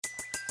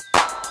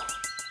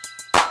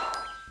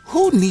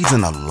Who needs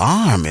an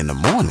alarm in the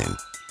morning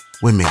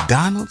when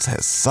McDonald's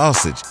has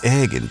sausage,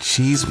 egg, and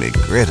cheese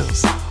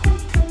McGriddles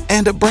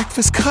and a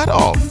breakfast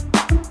cutoff?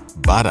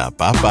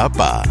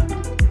 Ba-da-ba-ba-ba.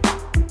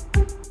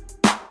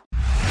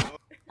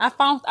 I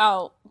found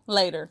out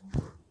later.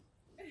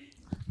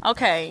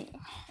 Okay,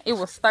 it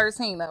was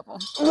 13 of them.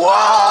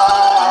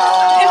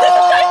 Whoa! Is this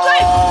the same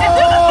place? Is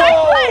this the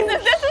same place?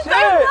 Is this the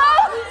same place?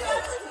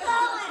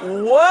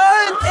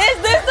 What?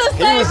 Is this the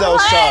same He was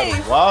outside.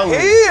 place? Wow.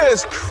 He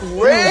is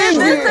crazy. Is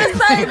this the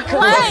same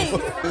place?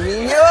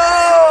 Yo!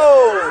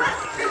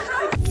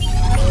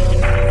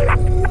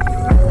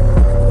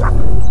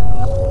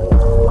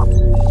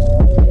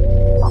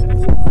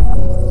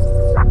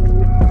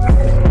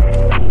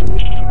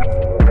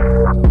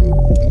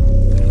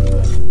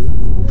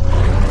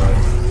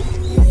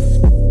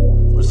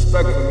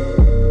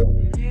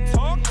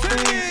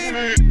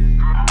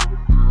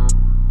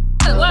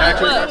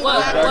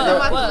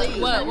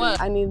 What?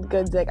 I need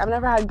good dick. I've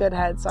never had good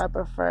head, so I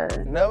prefer.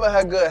 Never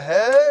had good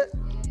head?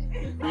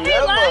 He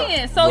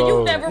lying. So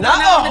you never went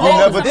Not out a to whole You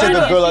never date took with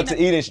a her? girl out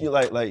to eat and she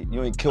like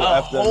you ain't kill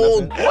after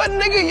nothing? What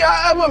nigga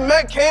y'all ever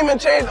met came and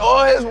changed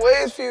all his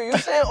ways for you? You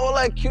saying all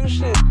that cute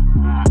shit.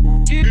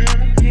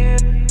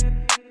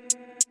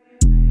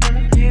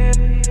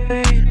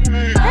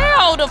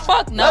 Hell the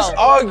fuck no. Let's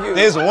argue.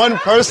 There's one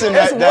person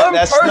There's that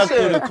one snuck person.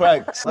 through the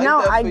cracks. Like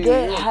No, that I for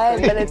get you.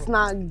 head, but it's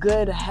not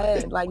good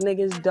head. Like,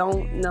 niggas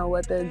don't know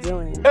what they're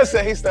doing. That's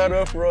said he started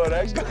off raw.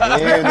 That guy.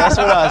 Yeah, that's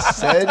what I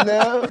said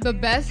now. The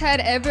best head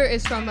ever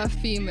is from a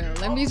female.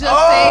 Let me just say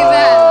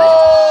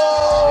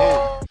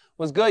Oh!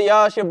 What's good,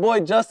 y'all? It's your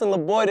boy Justin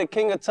LaBoy, the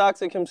king of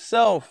toxic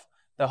himself,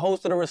 the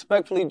host of the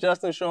Respectfully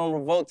Justin show on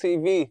Revolt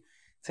TV.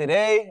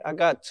 Today, I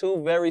got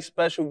two very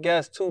special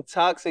guests, two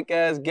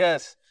toxic-ass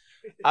guests.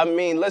 I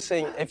mean,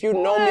 listen, if you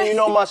know me, you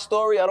know my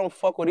story. I don't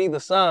fuck with either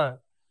sign.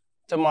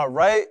 To my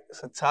right,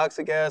 it's a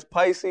toxic-ass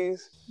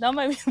Pisces. Don't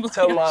make me believe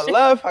To my shit.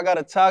 left, I got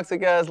a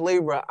toxic-ass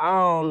Libra. I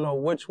don't know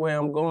which way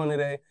I'm going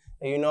today.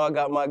 And you know I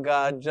got my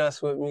guy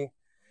Just with me.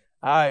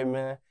 All right,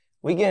 man.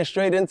 We getting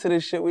straight into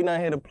this shit. We not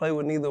here to play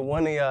with neither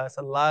one of y'all. It's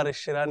a lot of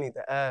shit I need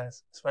to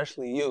ask,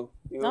 especially you.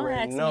 You Don't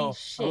already ask me know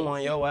shit. I'm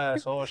on your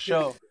ass all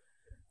show.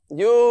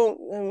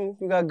 You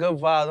got good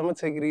vibes. I'm gonna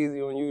take it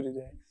easy on you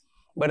today.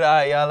 But all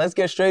right, y'all, let's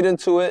get straight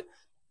into it.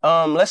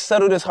 Let's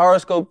settle this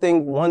horoscope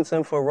thing once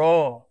and for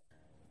all.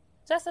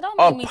 Justin, don't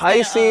make Are me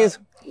Pisces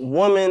stand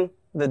woman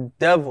the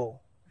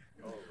devil?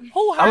 up.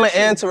 Who hurt I'm you? gonna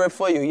answer it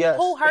for you, yes.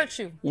 Who hurt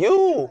you?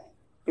 You.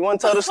 You wanna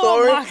tell the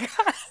story? Oh my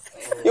God.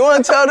 You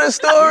wanna tell the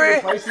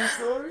story?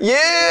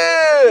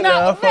 Yeah. No,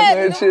 Nah, I'm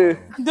fucking with you.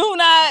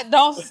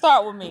 Don't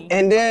start with me.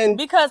 And then,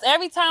 Because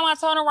every time I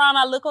turn around,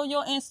 I look on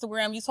your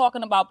Instagram, you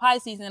talking about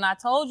Pisces, and I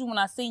told you when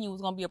I seen you it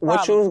was gonna be a problem.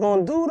 what you was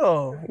gonna do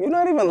though? You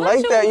not even What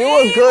like you that. You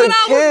mean a good what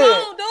I kid.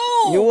 was gonna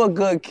do? You a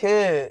good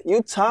kid.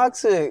 You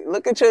toxic.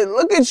 Look at you.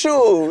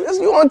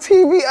 You on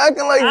TV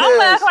acting like I'm this.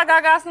 gonna act like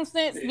I got some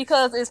sense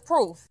because it's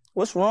proof.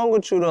 What's wrong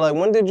with you though? Like,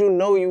 when did you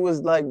know you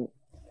was like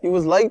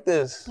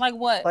this? Like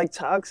what? Like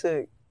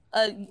toxic?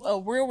 a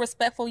real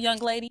respectful young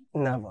lady?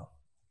 Never.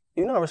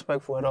 You're not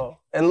respectful at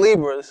all. And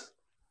Libras,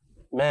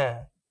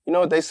 man, you know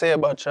what they say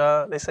about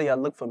y'all? They say y'all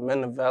look for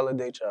men to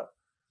validate y'all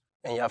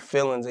and y'all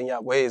feelings and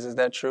y'all ways. Is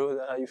that true? Is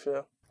that how you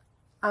feel?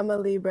 I'm a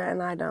Libra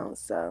and I don't,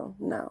 so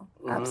no,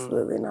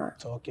 absolutely not.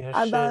 Talk your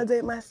I shit.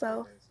 validate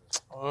myself.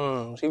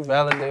 She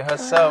validate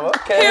herself.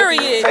 Okay.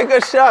 Period. Take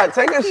a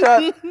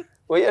shot.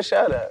 Where your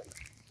shot at?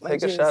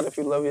 Take a juice. shot if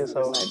you love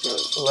yourself. My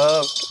juice.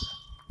 Love.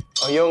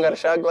 Oh, you don't got a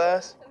shot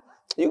glass?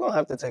 You gonna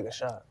have to take a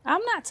shot.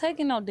 I'm not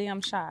taking no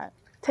damn shot.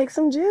 Take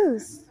some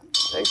juice.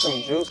 Take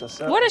some juice or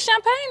something. Where the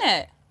champagne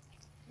at?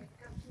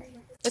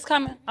 It's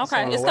coming.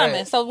 Okay, on it's the way.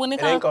 coming. So when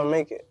it It ain't comes, gonna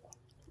make it.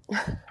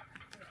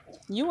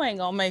 you ain't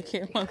gonna make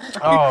it.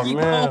 Oh, you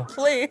man. gonna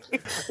play.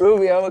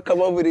 Ruby, I'm gonna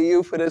come over to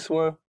you for this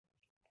one.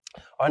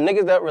 Are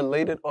niggas that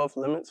related off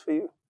limits for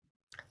you?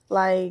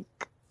 Like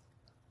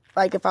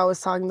if I was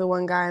talking to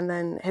one guy and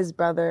then his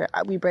brother,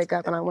 we break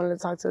up and I wanted to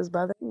talk to his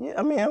brother. Yeah,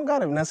 I mean, I don't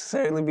gotta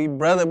necessarily be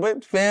brother,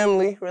 but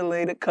family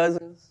related,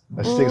 cousins.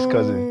 A sixth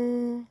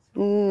cousin.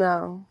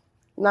 No,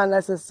 not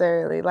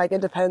necessarily. Like,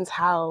 it depends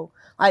how.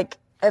 Like,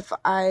 if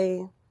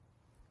I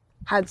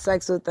had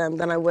sex with them,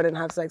 then I wouldn't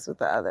have sex with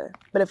the other.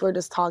 But if we're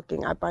just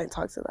talking, I might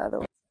talk to the other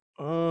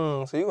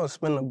one. So you gonna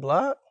spin the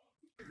block?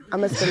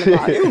 I'm gonna spin the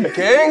block. You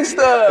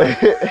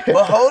gangsta.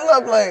 But hold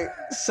up, like,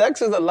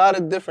 sex is a lot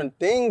of different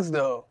things,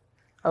 though.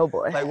 Oh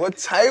boy. Like, what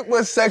type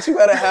of sex you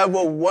gotta have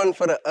with one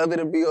for the other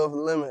to be off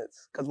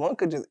limits? Because one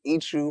could just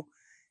eat you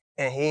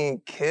and he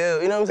ain't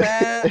kill. You know what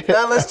I'm saying?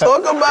 Now let's talk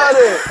about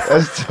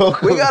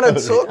it. We gotta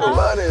talk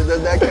about it.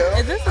 Does that count?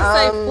 Is this a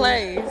safe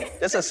place?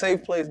 It's a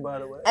safe place, by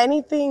the way.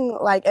 anything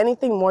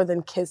more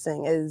than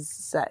kissing is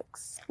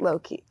sex, low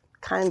key,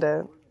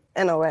 kinda,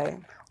 in a way.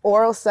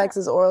 Oral sex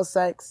is oral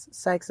sex.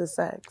 Sex is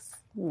sex.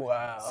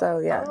 Wow. So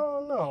yeah. I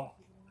don't know.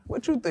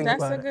 What you think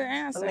That's about a it? good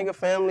answer. A nigga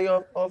family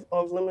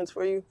off limits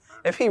for you?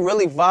 If he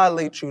really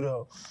violates you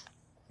though,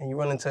 and you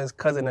run into his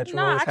cousin that you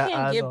No, always I had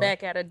can't eyes get on.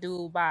 back at a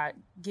dude by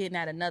getting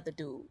at another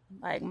dude.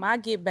 Like, my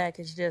get back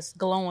is just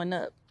glowing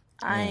up.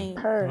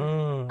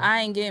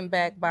 I ain't getting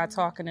back by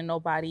talking to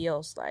nobody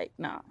else. Like,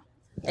 nah.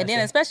 And then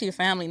especially the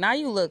family. Now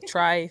you look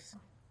trife.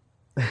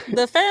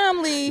 The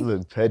family. You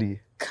look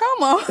petty.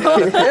 Come on.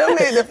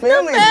 The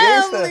family is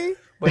gangsta.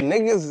 But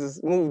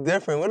niggas move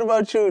different. What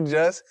about you,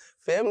 Just?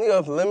 Family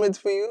off limits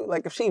for you?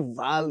 Like, if she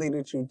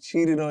violated you,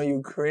 cheated on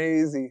you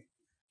crazy,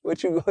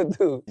 what you gonna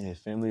do? Yeah,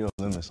 family off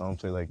limits. I don't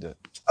play like that.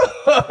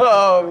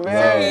 Oh,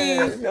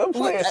 man. Don't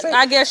play it.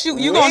 I guess you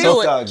gonna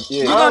do it.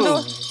 Yeah. You gonna do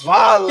it?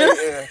 Violent.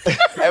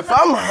 If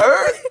I'm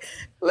hurt,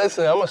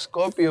 listen, I'm a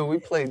Scorpio. We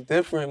play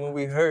different when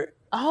we hurt.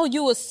 Oh,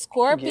 you a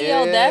Scorpio?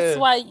 Yeah. That's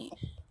why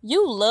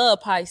you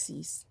love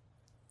Pisces.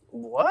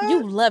 What?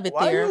 You love it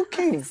Why there. you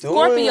keep doing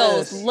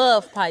Scorpios this?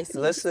 love Pisces.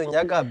 Listen,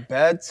 y'all got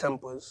bad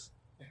tempers.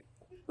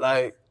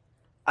 Like,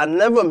 I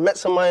never met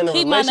somebody in a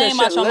Keep my name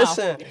relationship. out your mouth.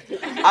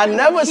 Listen, I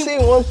never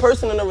seen one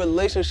person in a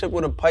relationship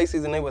with a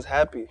Pisces and they was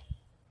happy.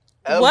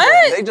 Ever.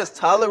 What? They just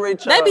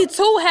tolerate y'all. They be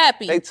too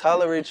happy. They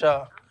tolerate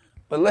y'all.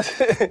 But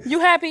listen. You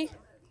happy?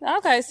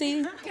 Okay,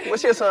 see.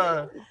 What's your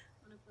sign?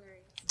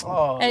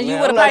 Oh, And you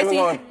man, with a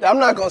Pisces? I'm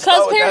not gonna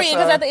start with that Period,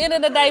 because sign. at the end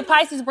of the day,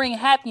 Pisces bring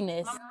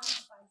happiness.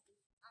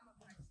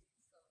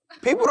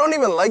 People don't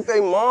even like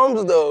their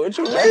moms though. What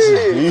you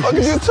mean? What are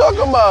you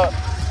talking about?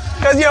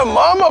 Cause your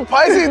mama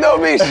Pisces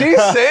don't mean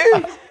she's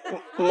safe.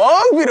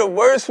 Moms be the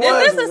worst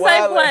ones. Is this a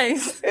safe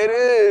place? It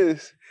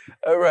is.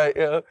 All right,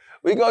 yeah.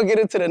 We gonna get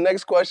into the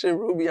next question.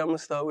 Ruby, I'm gonna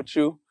start with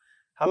you.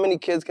 How many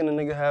kids can a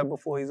nigga have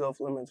before he's off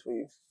limits for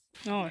you?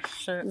 Oh,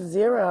 shit.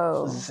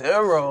 0.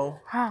 0.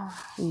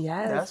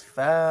 Yes. That's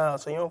foul.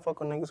 So you don't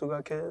fuck with niggas who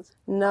got kids?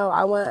 No,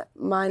 I want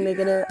my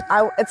nigga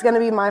to. It's gonna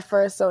be my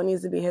first, so it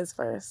needs to be his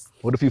first.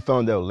 What if you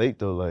found out late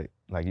though? Like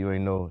you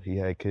ain't know he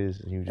had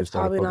kids and you just It's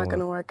started probably not fucking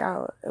gonna with work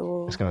out.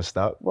 It's gonna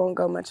stop. Won't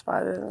go much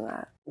farther than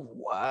that.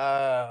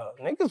 Wow.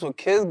 Niggas with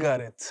kids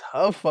got it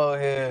tough out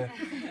here.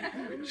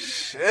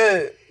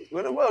 Shit.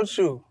 What about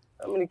you?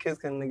 How many kids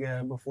can a nigga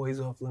have before he's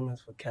off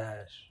limits for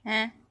cash?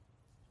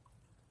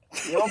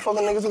 You don't fuck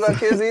with niggas who got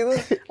kids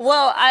either?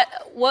 Well,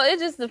 it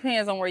just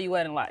depends on where you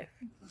at in life.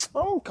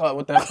 I don't caught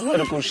with that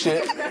political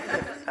shit.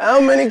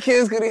 How many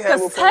kids could he have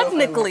Because before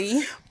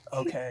technically,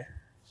 Okay.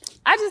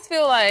 I just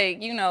feel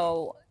like, you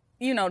know,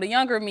 the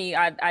younger me,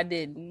 I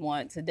didn't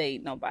want to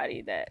date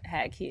nobody that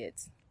had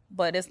kids.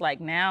 But it's like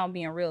now,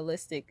 being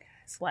realistic,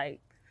 it's like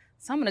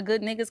some of the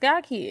good niggas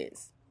got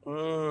kids.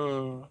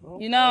 Okay.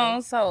 You know,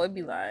 so it'd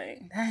be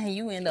like, dang,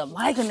 you end up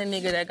liking the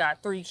nigga that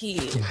got 3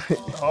 kids.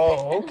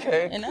 Oh,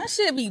 okay. And that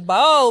should be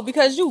bold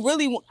because you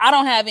really, I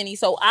don't have any,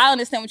 so I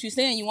understand what you're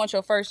saying. You want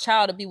your first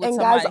child to be with And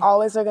somebody. guys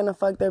always are gonna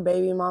fuck their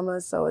baby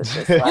mamas, so it's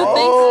just like.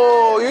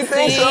 You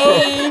think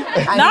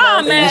so?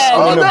 Nah, man.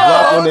 On the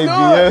block when they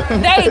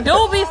BM. They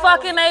do be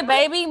fucking their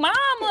baby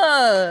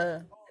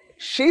mama.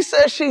 She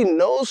says she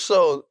knows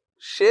so.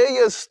 Share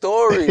your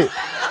story.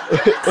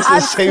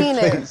 I've seen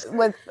it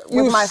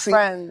with my see-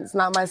 friends,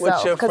 not myself,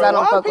 With your because friend. I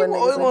don't Why fuck with people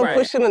always niggas want like to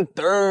push it in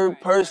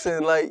third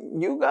person? Like,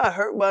 you got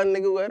hurt by a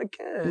nigga who had a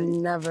kid.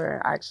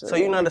 Never actually. So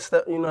you're not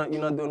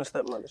doing a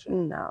stepmother shit.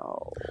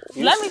 No.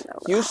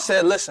 You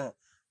said, listen,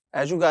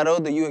 as you got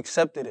older, you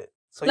accepted it.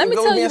 So Let me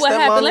go tell be you a what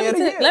happened.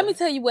 stepmommy Let me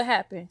tell you what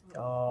happened.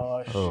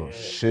 Oh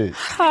shit.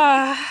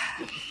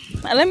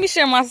 Let me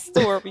share my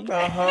story.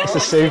 It's a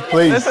safe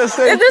place. Is this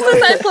a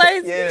safe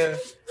place? Yeah.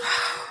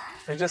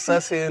 It's just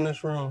us here in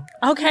this room.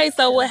 Okay,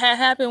 so what had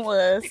happened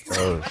was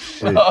Oh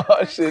shit.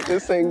 Oh shit,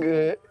 this ain't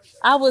good.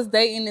 I was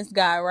dating this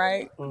guy,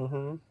 right?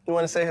 You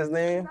want to say his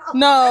name?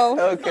 No.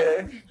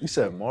 Okay. You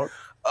said Mark?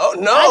 Oh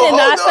no! I did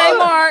not hold say on.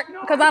 Mark,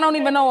 because I don't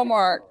even know a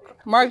Mark.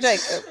 Mark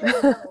Jacob.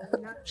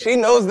 She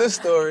knows this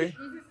story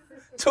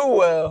too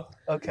well.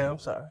 Okay, I'm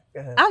sorry. Go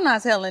ahead. I'm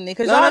not telling it,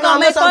 because No, y'all no, gonna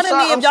make I'm fun of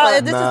sorry, me I'm if y'all, sorry.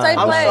 if this is a safe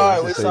I'm place.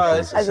 sorry. We sorry.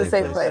 It's a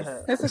safe place. It's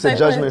a It's a safe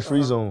judgment place.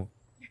 free zone.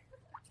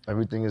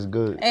 Everything is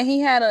good. And he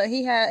had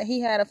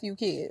a few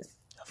kids.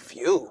 A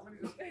few.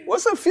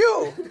 What's a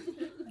few?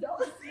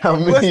 How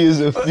many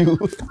is a few?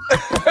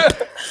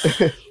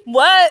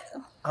 What?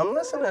 I'm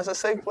listening. It's a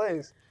safe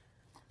place.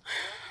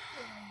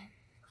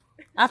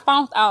 I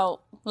found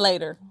out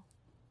later.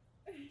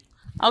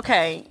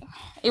 Okay,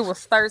 it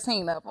was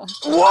 13 of them.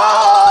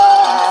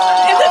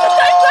 Whoa! Is this a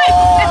safe place?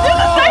 Is this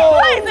a safe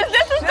place? Is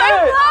this a safe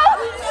place?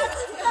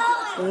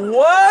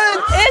 What?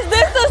 Is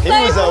this a He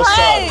safe was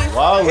outside. place?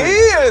 Wow. He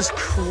is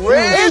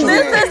crazy. Is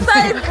this a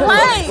safe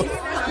place?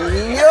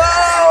 Yo!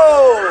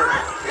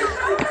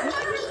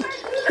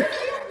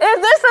 Is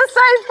this a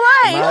safe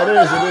place? Nah,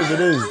 it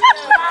is.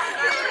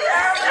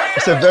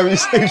 It's a very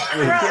safe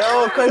place.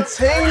 Yo,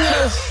 continue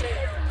this.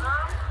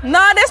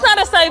 No, that's not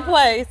a safe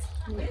place.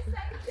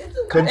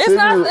 Continue. It's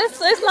not.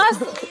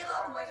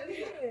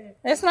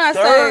 It's not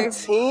safe.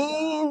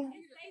 13?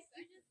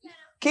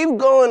 Keep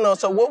going though.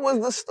 So what was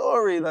the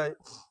story? Like,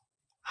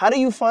 how do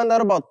you find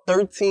out about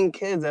 13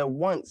 kids at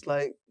once?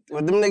 Like,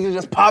 were them niggas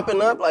just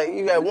popping up? Like,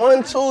 you got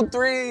 1, 2,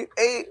 3,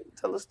 8?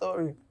 Tell the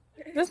story.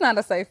 It's not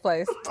a safe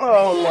place.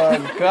 Oh my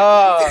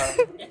God.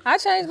 I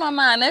changed my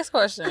mind. Next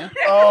question.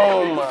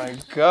 Oh my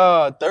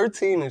God.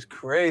 13 is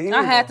crazy.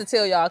 I had to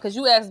tell y'all because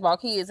you asked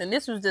about kids, and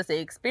this was just an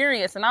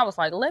experience, and I was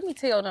like, let me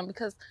tell them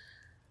because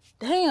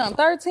Damn,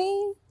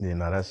 13? Yeah,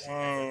 nah,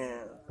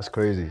 that's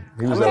crazy.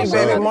 He How was many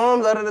baby outside.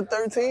 moms out of the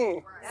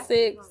 13?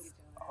 6.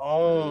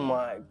 Oh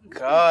my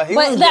God. He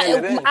But was that,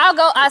 getting it in.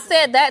 I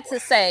said that to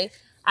say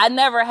I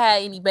never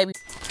had any baby.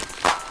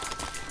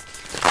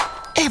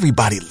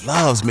 Everybody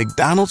loves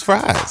McDonald's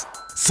fries.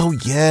 So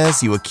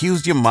yes, you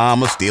accused your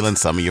mom of stealing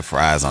some of your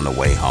fries on the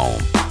way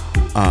home.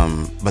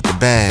 But the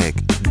bag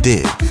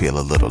did feel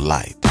a little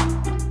light.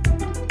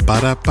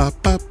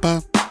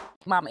 Ba-da-ba-ba-ba.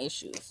 Mama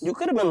issues. You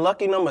could have been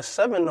lucky number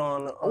 7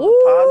 on the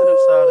positive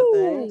side of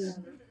things.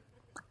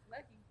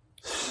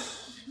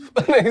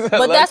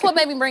 But that's what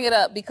made me bring it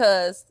up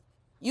because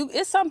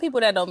it's some people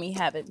that don't be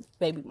having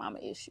baby mama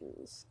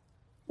issues.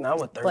 Not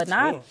with 13. But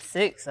not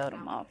 6 of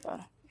them,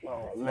 motherfucker.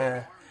 Oh,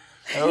 man.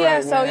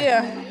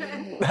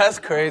 That's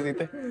crazy.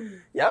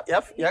 Y'all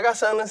got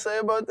something to say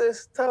about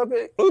this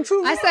topic?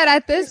 I said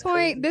at this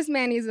point, this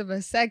man needs a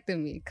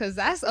vasectomy because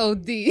that's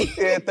OD.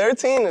 Yeah,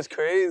 13 is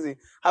crazy.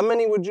 How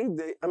many would you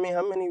date? I mean,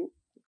 how many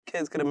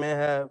kids could a man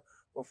have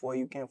before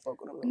you can't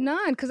fuck with him?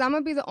 None, because I'm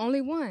going to be the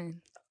only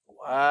one.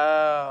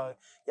 Wow.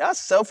 Y'all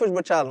selfish,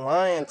 but y'all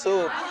lying,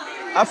 too.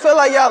 I feel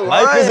like y'all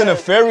lying. Life isn't a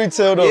fairy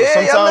tale, though. Yeah,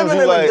 y'all Sometimes living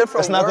you in a like, different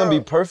it's not going to be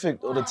world.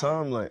 perfect all the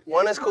time. Like,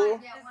 One is cool?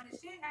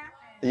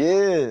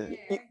 yeah.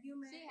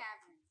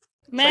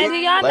 Man, do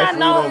y'all Life not really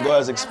know? don't go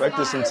as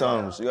expected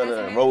sometimes. You got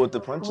to roll with the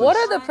punches. What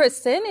are the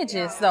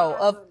percentages, though,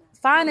 of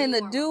finding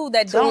the dude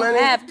that don't many.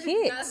 have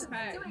kids?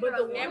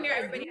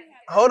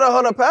 Hold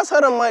on. Pass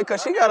her the mic,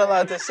 because she got a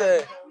lot to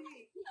say.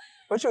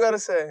 What you got to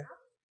say?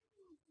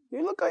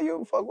 You look like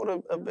you fuck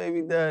with a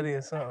baby daddy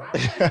or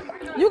something.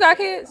 You got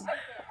kids?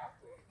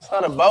 It's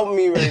not about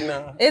me right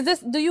now.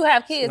 Do you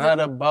have kids? It's not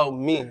about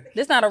me.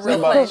 This not a It's real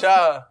about place.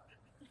 y'all.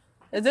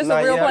 Is this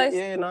a real place?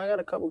 Yeah, I got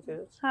a couple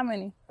kids. How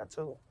many? Got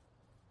 2.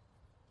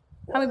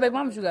 How many baby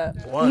mamas you got?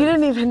 1. You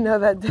didn't even know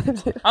that,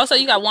 did you? Oh, so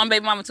you got 1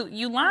 baby mama too.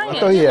 You lying. I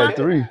thought he You had lying.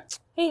 3.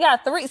 He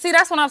got 3. See,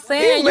 that's what I'm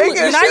saying. He making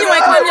Now shit you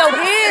ain't up. claim your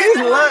kids.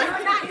 He's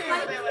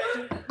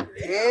lying.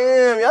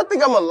 Damn, y'all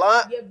think I'm a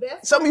lie?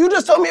 You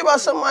just told me about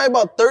somebody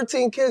about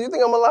 13 kids. You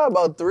think I'm a lie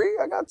about 3?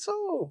 I got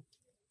 2.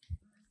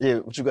 Yeah,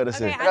 what you got to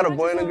say? I got a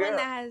boy and a girl.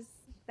 That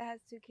has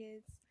 2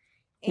 kids.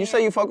 You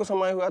say you fuck with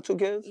somebody who got 2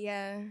 kids?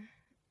 Yeah.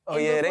 Oh,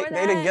 And yeah, before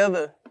they that-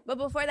 together. But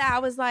before that, I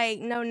was like,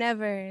 no,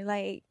 never.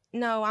 Like,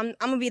 no, I'm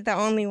gonna be the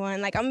only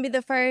one. Like, I'm gonna be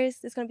the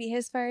first. It's gonna be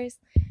his first.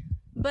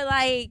 But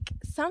like,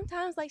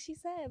 sometimes, like she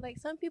said, like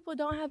some people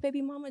don't have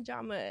baby mama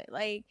drama.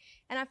 Like,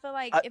 and I feel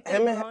like if they're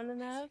grown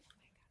enough.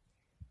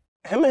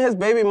 Him and his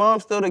baby mom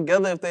still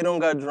together if they don't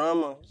got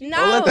drama. No,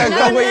 don't let that no,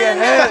 go no, with your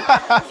no.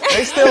 head.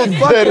 They still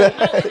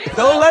fucking.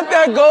 Don't let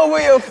that go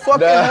with your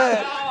fucking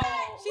head.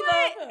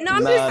 No,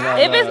 I'm just.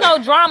 If it's no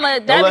drama,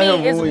 that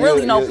means it's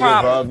really no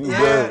problem.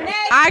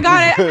 I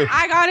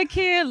got a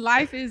kid.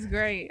 Life is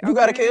great. You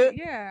got a kid?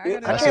 Yeah.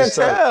 I can't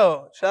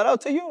tell. Shout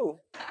out to you.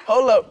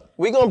 Hold up.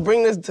 We gonna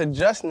bring this to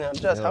Jess now.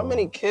 Jess, how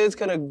many kids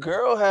can a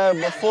girl have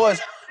before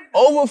it's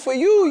over for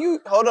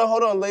you? Hold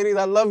on, ladies.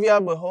 I love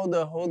y'all, but hold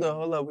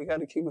up. We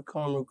gotta keep it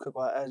calm real quick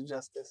while I ask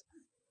Jess this.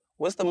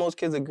 What's the most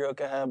kids a girl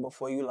can have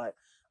before you like,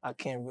 I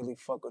can't really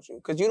fuck with you?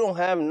 Because you don't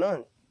have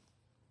none.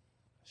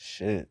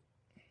 Shit.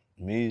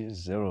 Me,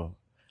 0.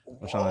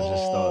 I'm trying to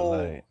just start,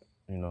 like,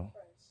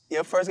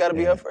 Your first gotta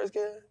be her first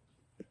kid?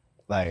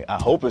 Like, I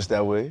hope it's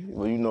that way.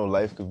 Well,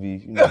 life could be,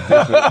 different.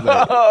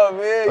 Like, Oh,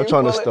 man. I'm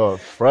trying to start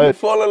You fresh.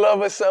 fall in love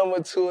with someone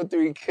with 2 or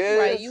 3 kids.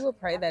 Right, you would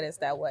pray that it's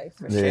that way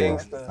for sure. Yeah,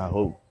 Gangsta. I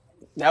hope.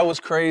 That was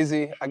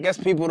crazy. I guess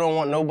people don't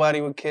want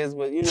nobody with kids,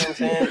 but you know what I'm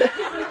saying?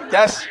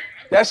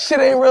 That shit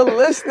ain't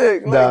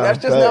realistic. Like, that's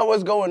just not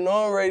what's going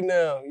on right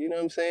now. You know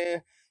what I'm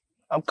saying?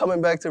 I'm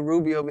coming back to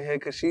Rubi over here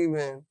because she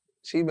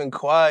been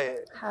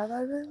quiet. Have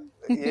I been?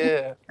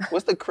 Yeah.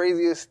 What's the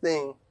craziest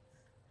thing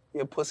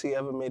your pussy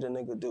ever made a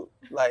nigga do?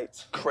 Like,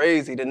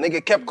 crazy. The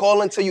nigga kept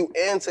calling till you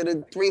answered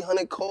the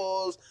 300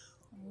 calls,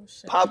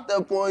 popped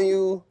up on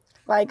you.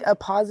 Like a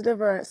positive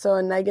or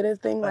a negative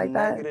thing like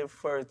that? Negative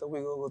first, then we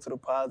gonna go to the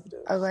positive.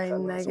 Okay,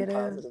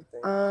 negative.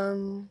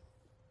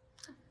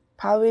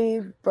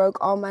 Probably broke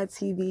all my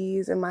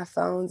TVs and my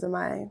phones and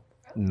my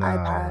iPads and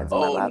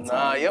my laptops.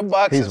 Nah, your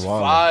box is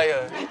wild.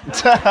 fire.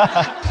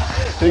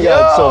 He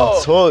got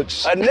some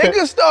torch. A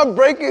nigga start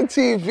breaking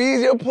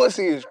TVs, your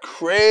pussy is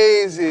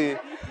crazy.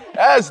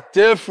 That's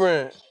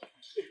different.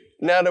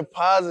 Now the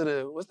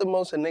positive. What's the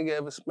most a nigga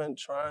ever spent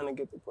trying to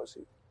get the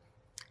pussy?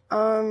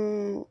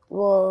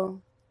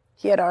 Well,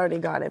 he had already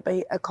got it,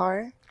 but a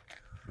car.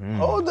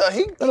 Hold up,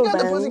 he got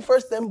the pussy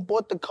first, then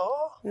bought the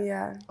car?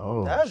 Yeah.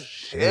 Oh,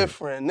 That's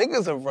different.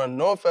 Niggas have run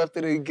off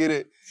after they get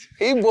it.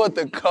 He bought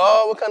the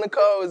car. What kind of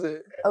car was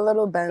it? A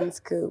little Benz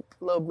coupe.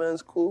 Little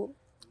Benz coupe.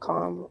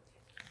 Calm.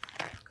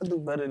 I do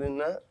better than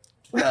that.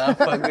 Nah,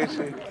 fuck this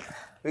shit.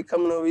 We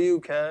coming over you,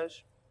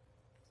 Kash.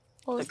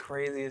 The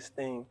craziest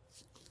thing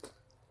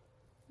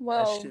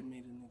Well, that shit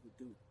made a nigga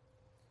do.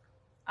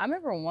 I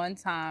remember one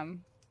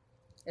time,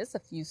 it's a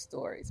few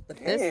stories, but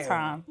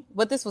Damn.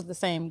 this was the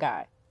same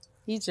guy.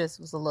 He just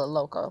was a little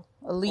loco,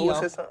 a Leo. Who was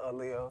his son? Oh,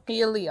 Leo.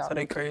 He a Leo. So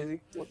they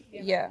crazy?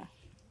 Yeah.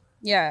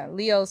 Yeah,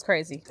 Leo's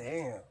crazy.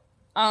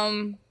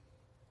 Damn.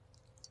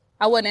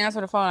 I wouldn't answer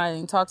the phone. I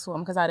didn't talk to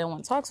him because I didn't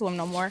want to talk to him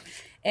no more.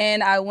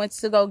 And I went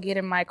to go get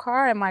in my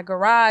car in my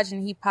garage,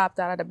 and he popped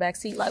out of the back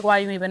seat like, "Why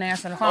you even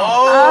answering the phone?"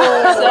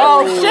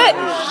 Shit!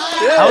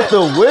 Out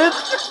the whip?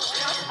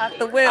 Out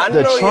the whip. I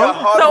know your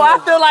heart. So I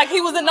feel like he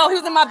was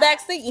in my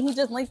back seat, and he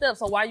just linked up.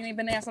 So why you ain't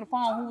been answering the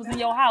phone? Who was in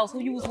your house? Who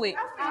you was with?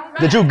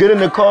 Did you get in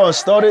the car and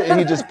start it, and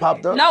he just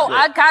popped up? No,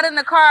 I got in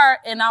the car,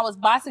 and I was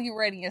about to get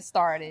ready and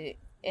started,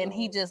 and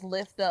he just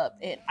lifted up,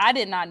 and I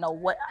did not know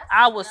what.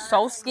 I was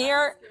so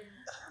scared.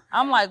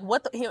 I'm like,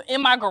 what the,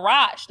 in my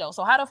garage though.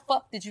 So how the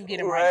fuck did you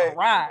get in my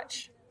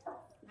garage?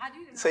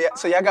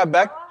 So y'all got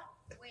back?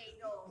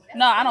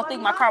 No, I don't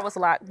think my car was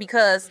locked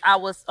because I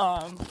was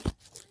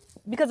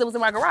because it was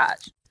in my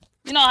garage.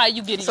 You know how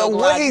you get in your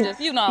garage, just,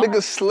 you know.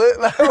 Nigga slip.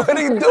 Like, what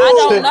he doing?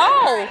 I don't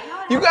know.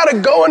 You gotta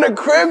go in the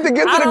crib to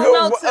get to the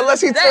garage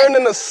unless he turned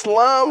into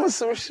slime or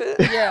some shit.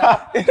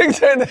 Yeah. He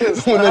turned into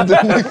slime.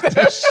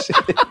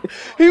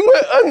 He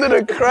went under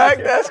the crack.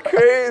 That's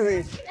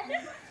crazy.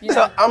 Yeah.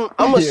 So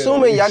I'm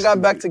assuming y'all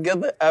got back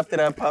together after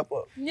that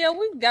pop-up. Yeah,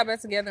 we got back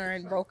together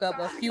and broke up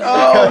a few weeks.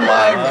 Oh my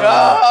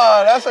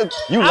God. That's a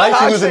You like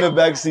he was in the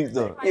back seat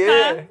though.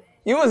 Yeah.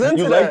 You was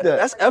into that.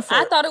 That's effort.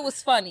 I thought it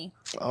was funny.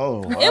 Oh,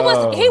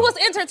 wow. He was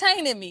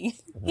entertaining me.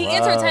 He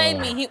entertained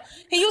me.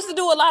 He used to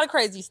do a lot of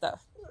crazy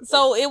stuff.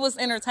 So it was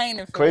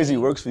entertaining for Crazy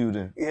me. works for you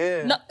then.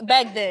 Yeah. No,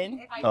 back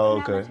then. Oh,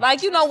 okay.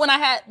 Like, you know, when I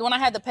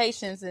had the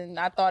patience and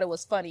I thought it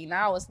was funny.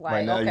 Now it's like,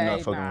 Right now, okay, you're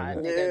not fucking nah,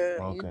 with nigga, it.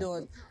 you Okay.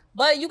 doing.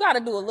 But you gotta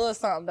do a little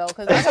something though,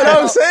 cause That's what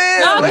I'm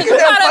saying. No, Look cause at you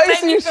that gotta make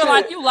Pisces me feel shit.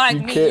 like you like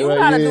me. You right,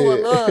 gotta do a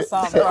yeah. little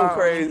something. So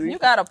crazy. You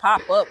gotta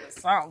pop up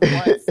something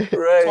once,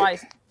 Right.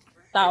 twice,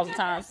 1,000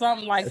 times,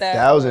 something like that.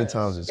 1,000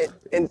 times is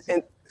And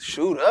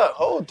shoot up.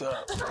 Hold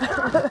up.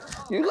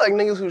 You like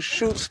niggas who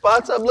shoot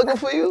spots up looking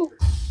for you?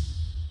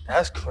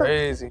 That's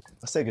crazy.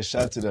 Let's take a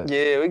shot to that.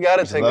 Yeah, we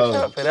gotta take love. a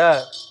shot for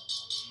that.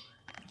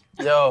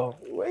 Yo,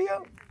 where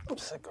you? I'm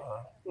sick of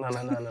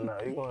her. No.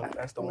 You going?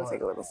 That's the I'm one. gonna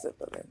take a little sip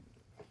of it.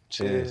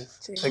 Cheers.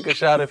 Take a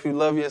shot if you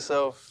love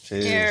yourself.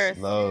 Cheers. Cheers.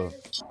 Love.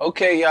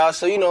 Okay, y'all.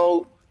 So, you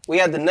know, we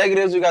had the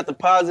negatives, we got the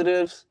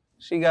positives.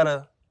 She got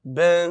a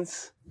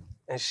Benz,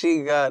 and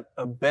she got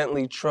a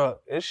Bentley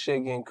truck. This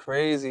shit getting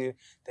crazy.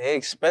 They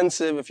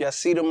expensive. If y'all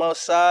see them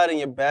outside and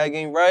your bag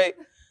ain't right,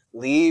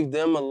 leave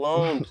them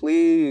alone,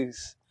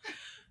 please.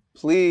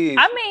 Please.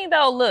 I mean,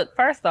 though, look,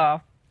 first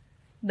off,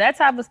 that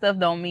type of stuff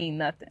don't mean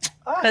nothing.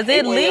 I Cause hate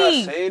it when y'all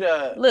leaves. say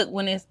that. Look,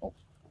 when it's,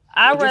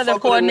 I'd Would you rather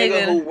fuck for a with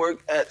nigga. who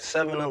work at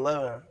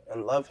 7-Eleven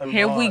and love him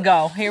Here hard? we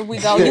go.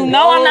 You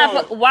know I'm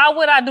not. Why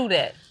would I do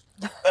that?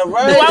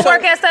 Right, Do I so-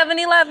 work at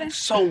 7-Eleven?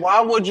 So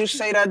why would you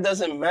say that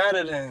doesn't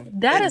matter then?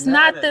 That It is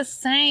not the matters.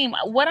 same.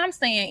 What I'm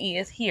saying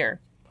is here.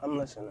 I'm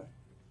listening.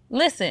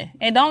 Listen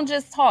and don't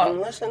just talk.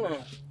 I'm listening.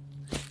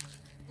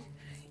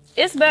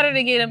 It's better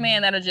to get a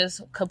man that'll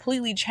just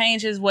completely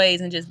change his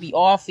ways and just be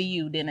all for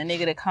you than a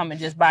nigga that come and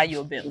just buy you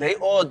a Bentley. They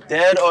all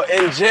dead or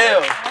in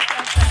jail.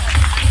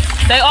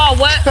 They all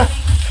what?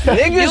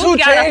 Niggas You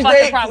got a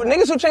fucking problem.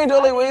 niggas who change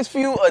all their ways for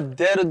you are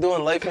dead or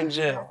doing life in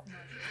jail.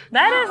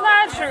 That is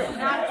not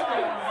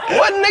true.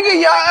 What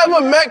nigga y'all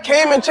ever met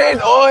came and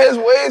changed all his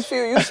ways for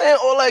you? You saying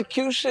all that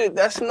cute shit?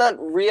 That's not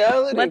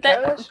reality, But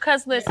that, Kash.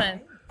 cause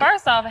listen,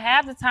 first off,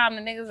 half the time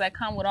the niggas that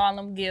come with all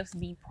them gifts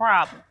be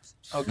problems.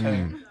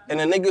 Okay. And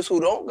the niggas who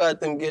don't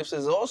got them gifts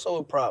is also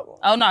a problem.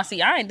 Oh no,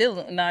 see, I ain't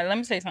dealing. No, let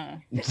me say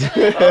something.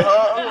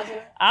 Uh-huh.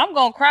 I'm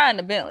gonna cry in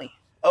the Bentley.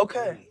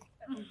 Okay.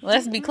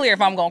 Let's be clear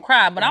if I'm gonna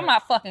cry, but I'm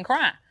not fucking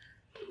crying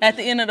at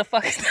the end of the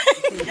fucking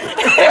thing.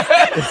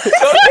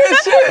 Talk your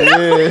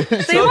shit.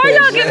 Yeah. See, why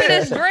y'all give me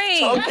this dream?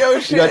 Talk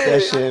your shit. You got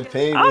that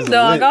champagne. I'm It's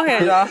done. lit. Go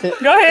ahead, y'all.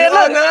 Go ahead. No,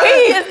 Look, no. he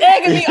is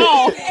egging me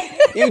on.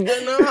 You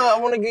done I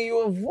want to give you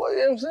a voice. You know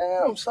what I'm saying?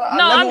 I'm sorry.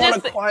 No, I I'm never want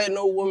just- to quiet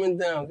no woman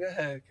down. Go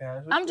ahead,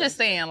 Kash. I'm just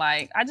saying,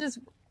 like,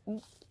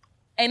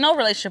 ain't no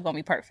relationship gonna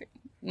be perfect.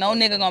 No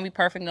nigga gonna be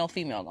perfect. No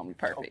female gonna be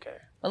perfect. Okay.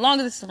 As long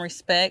as it's some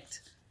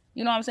respect,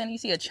 you know what I'm saying? You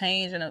see a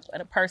change in a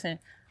person,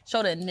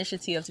 show the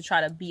initiative to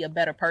try to be a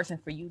better person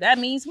for you. That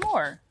means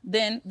more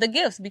than the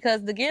gifts,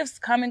 because the gifts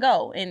come and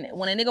go. And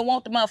when a nigga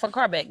want the motherfucking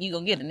car back, you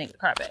gonna get a nigga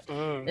car back. The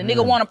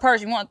nigga want a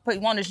purse, you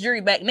want his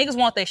jewelry back. Niggas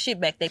want their shit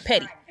back. They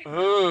petty.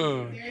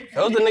 Those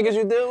the niggas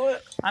you deal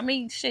with? I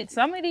mean, shit,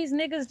 some of these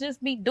niggas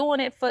just be doing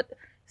it for...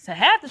 So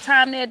half the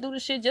time they'll do the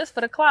shit just for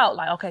the clout.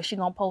 Like, okay, she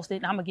gonna post it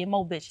and I'm gonna get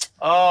more bitches.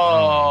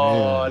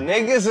 Oh,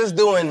 niggas is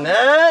doing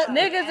that?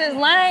 Niggas is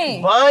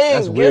lame. Buying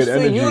That's gifts weird for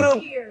energy. you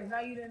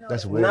to...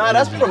 That's weird. Nah,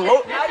 that's energy.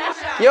 promote.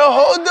 Yo,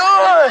 hold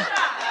on.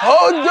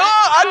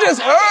 I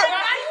just heard.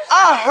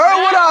 I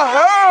heard what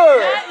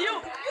I heard.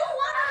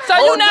 So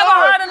you Hold never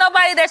on. heard of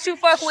nobody that you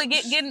fuck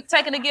with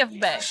taking a gift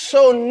back?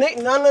 So, Nick,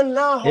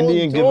 no. Hold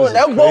Indian on. givers is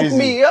That woke crazy.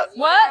 me up.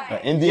 What? An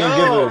Indian Yo.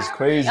 giver is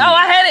crazy. Oh,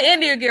 I had an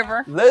India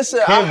giver.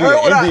 Listen, I Can't be heard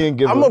an what Indian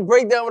giver. I'm going to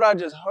break down what I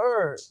just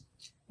heard.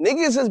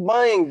 Niggas is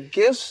buying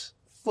gifts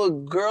for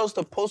girls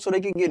to post so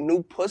they can get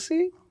new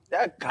pussy?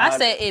 That God. I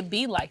said it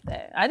be like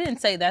that. I didn't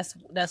say that's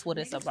what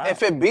it's about.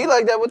 If it be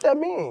like that, what that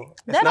mean?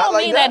 It's That not don't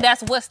like mean that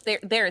that's what's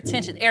their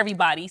attention.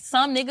 Everybody.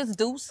 Some niggas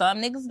do, some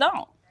niggas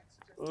don't.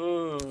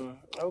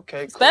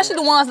 Okay, cool. Especially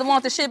the ones that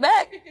want the shit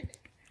back.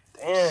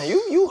 Damn,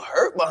 you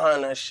hurt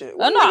behind that shit.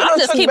 Oh, no, I'm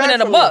just keeping it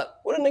a buck.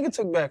 What a nigga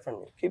took back from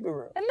you? Keep it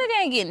real. That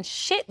nigga ain't getting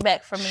shit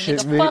back from me,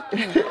 Shit, nigga. me. Fuck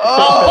you.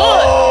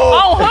 Oh,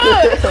 On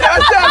hood.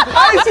 that's that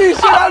spicy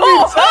shit I be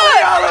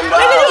telling y'all about.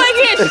 Nigga, you ain't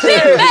getting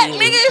shit back,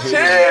 nigga.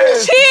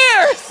 Cheers.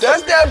 Cheers.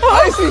 That's that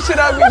spicy shit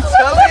I be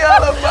telling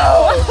y'all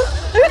about.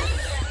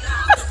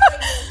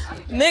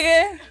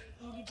 Nigga.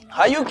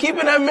 How you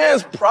keeping that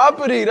man's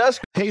property? That's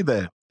Hey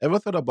there, ever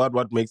thought about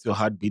what makes your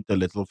heart beat a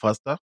little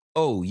faster?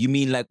 Oh, you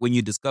mean like when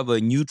you discover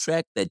a new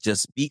track that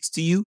just speaks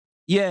to you?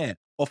 Yeah,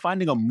 or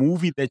finding a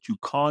movie that you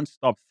can't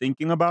stop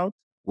thinking about.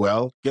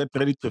 Well, get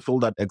ready to feel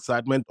that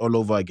excitement all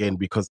over again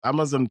because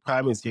Amazon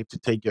Prime is here to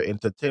take your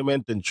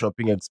entertainment and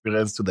shopping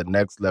experience to the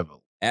next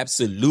level.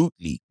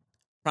 Absolutely.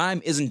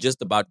 Prime isn't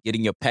just about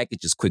getting your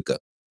packages quicker.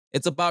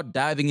 It's about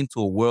diving into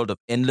a world of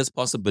endless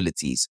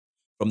possibilities,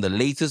 from the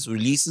latest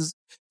releases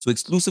to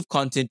exclusive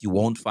content you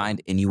won't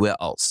find anywhere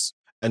else.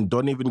 And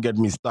don't even get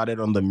me started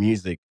on the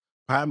music.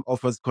 Prime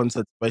offers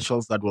concert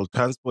specials that will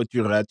transport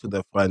you right to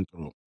the front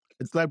row.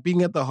 It's like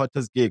being at the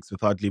hottest gigs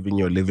without leaving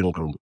your living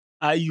room.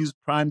 I use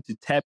Prime to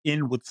tap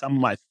in with some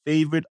of my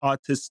favorite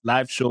artists'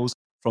 live shows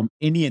from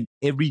any and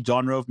every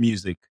genre of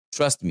music.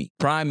 Trust me,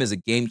 Prime is a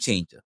game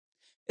changer.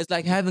 It's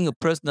like having a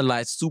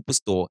personalized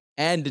superstore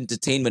and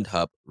entertainment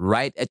hub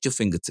right at your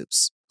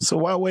fingertips. So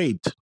why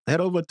wait?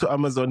 Head over to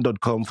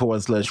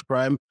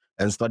amazon.com/Prime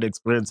and start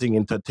experiencing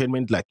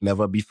entertainment like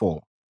never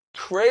before.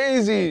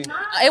 crazy.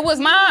 It was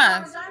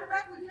mine.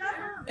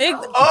 Thank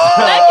you,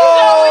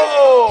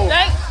 Joey.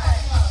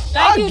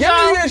 Thank you, Give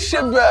Joe. me your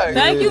shit back.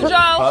 Thank you,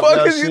 Joe.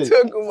 Fuck is you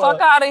talking about?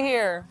 Fuck out of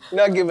here.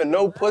 Not giving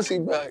no pussy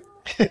back.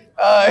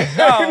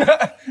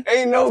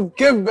 Ain't no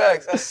give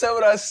backs. I said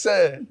what I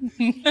said.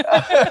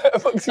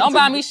 Don't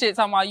buy me shit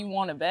talking about you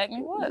want it back. Me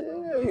what?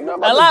 Yeah, you're not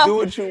about to do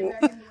what you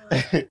want.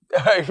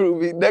 All right,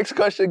 Ruby. Next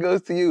question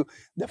goes to you.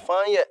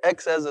 Define your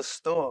ex as a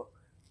store.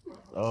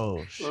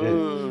 Oh, shit.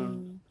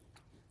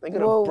 Think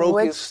of the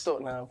brokest store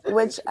now.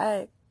 Which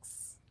ex?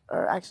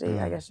 Or actually,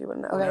 I guess you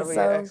wouldn't know. Okay, Whatever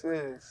so your ex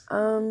is.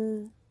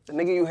 The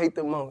nigga you hate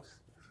the most.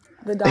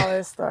 the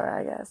dollar store,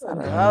 I guess. I don't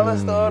know. Dollar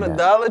store, the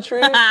Dollar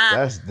Tree?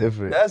 That's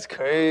different. That's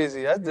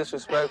crazy. That's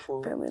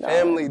disrespectful.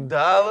 Family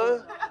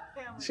Dollar?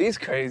 She's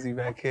crazy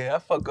back here. I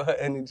fuck with her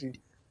energy.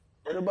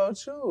 What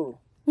about you?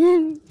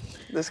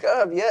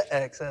 Describe your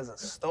ex as a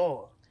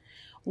store.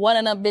 One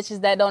of them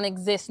bitches that don't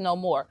exist no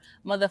more.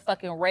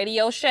 Motherfucking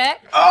Radio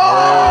Shack.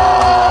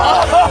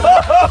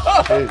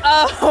 Motherfucking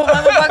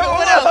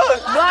what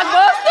else?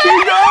 Blockbuster?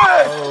 Keep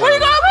going. Where you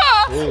going, bro?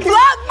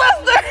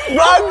 Blockbuster.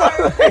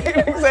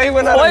 Blockbuster. Say he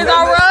went out of Toys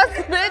R business.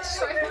 Us,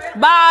 bitch.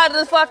 Buy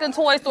the fucking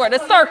toy store. The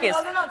circus.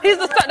 He's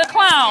the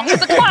clown. He's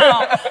the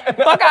clown.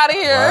 Fuck out of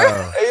here.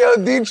 Wow. Hey, yo,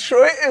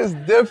 Detroit is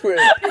different.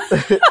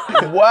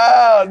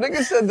 Wow.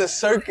 Nigga said the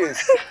circus.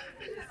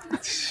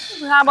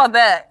 How about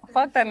that?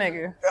 Fuck that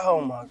nigga. Oh,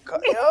 my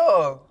God.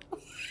 Yo.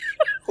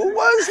 Who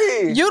was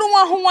he? You the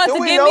one who wants Do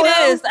to we give know me him?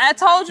 this. I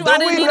told you Do I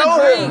we didn't need know a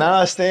drink. him?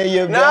 Nah, stay in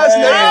your Nah, bag. stay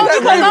in that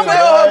because I'm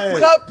refill her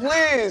cup,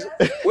 please.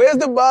 Where's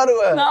the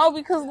bottle at? No,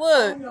 because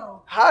look.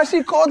 How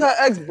she called her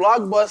ex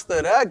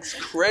Blockbuster? That's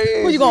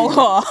crazy. Who you gonna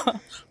call?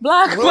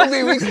 Blockbuster.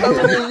 Ruby, we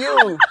coming to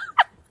you.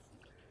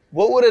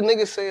 What would a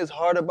nigga say is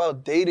hard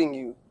about dating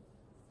you?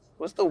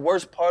 What's the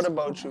worst part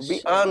about you?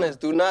 Be honest.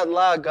 Do not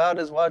lie. God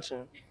is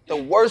watching. The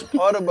worst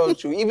part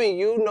about you. Even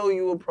you know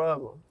you a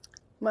problem.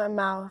 My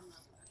mouth.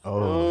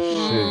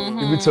 Oh, shit.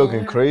 You be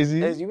talking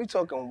crazy? Hey, you be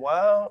talking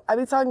wild. I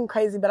be talking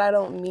crazy, but I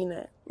don't mean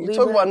it. You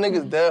talk about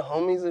niggas dead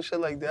homies and shit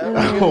like that?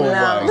 Oh,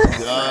 my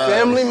God.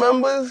 Family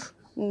members?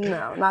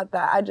 No, not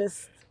that. I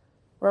just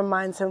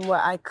reminds him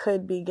what I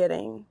could be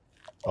getting.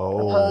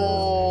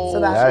 Oh, So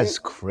that's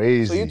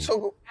crazy. So you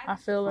took... I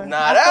feel her. Nah,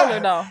 I feel her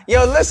though.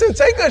 Yo, listen,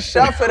 take a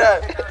shot for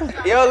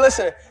that. Yo,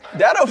 listen,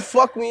 that'll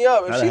fuck me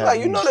up. If she like,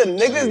 you know the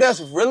niggas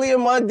that's really in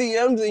my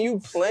DMs and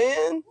you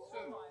playing?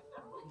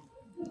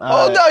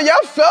 Hold on, y'all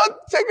felt?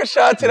 Take a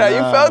shot to that. You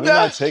felt we're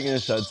that? not taking a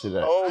shot to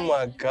that. Oh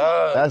my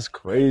God. That's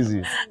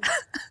crazy.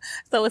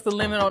 So it's a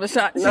limit on the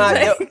shot. Nah,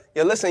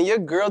 yo, listen, your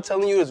girl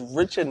telling you this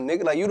richer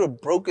nigga, like you the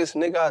brokest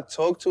nigga I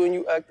talk to and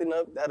you acting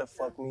up, that'll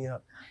fuck me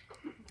up.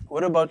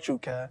 What about you,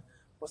 Kat?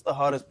 What's the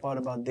hardest part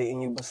about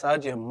dating you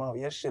besides your mouth?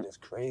 Your shit is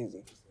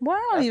crazy. Well, I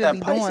don't That's even that be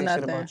Pisces doing shit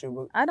nothing. about you,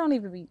 but I don't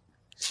even be.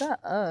 Shut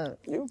up.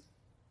 you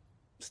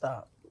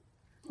stop.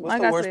 What's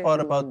Like the I worst said- part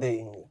about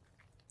dating you?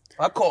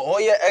 I call all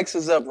your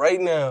exes up right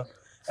now,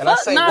 and I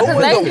Fuck say, nah, what 'cause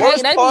was they the worst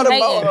hate- they be part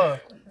hating. about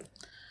her?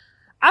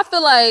 I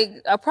feel like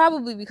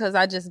probably because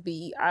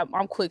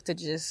I'm quick to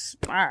just,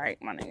 all right,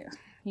 my nigga.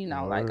 You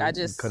know, like I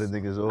just cut the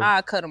niggas off.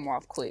 I cut them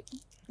off quick.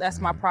 That's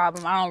my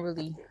problem. I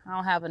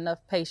don't have enough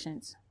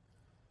patience.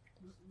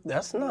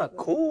 That's not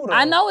cool, though.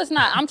 I know it's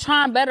not. I'm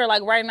trying better.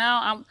 Like right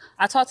now,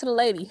 I talked to the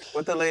lady.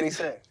 What the lady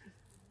say?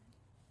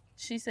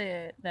 She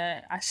said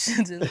that I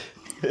should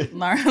just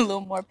learn a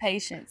little more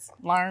patience.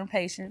 Learn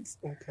patience.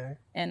 Okay.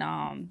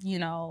 And you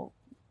know,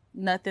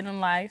 nothing in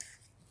life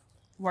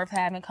worth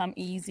having come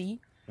easy.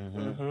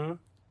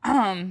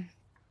 Mm-hmm.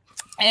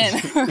 And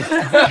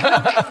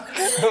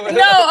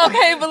no,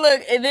 okay, but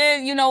look, and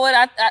then you know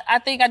what? I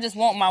think I just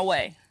want my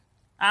way.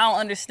 I don't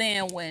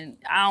understand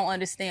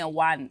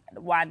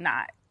why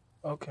not.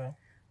 Okay.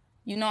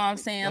 You know what I'm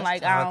saying? That's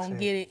like toxic. I don't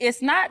get it.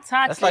 It's not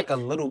toxic. That's like a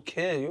little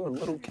kid. You're a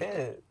little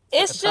kid.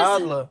 It's like a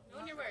toddler.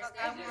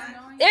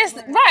 It's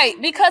right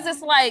because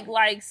it's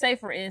like say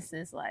for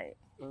instance, like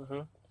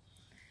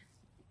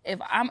if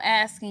I'm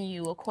asking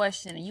you a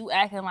question and you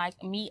acting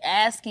like me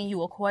asking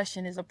you a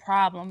question is a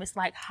problem, it's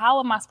like how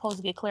am I supposed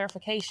to get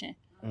clarification,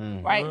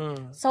 right?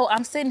 So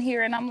I'm sitting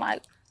here and I'm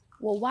like,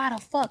 well, why the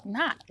fuck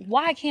not?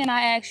 Why can't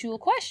I ask you a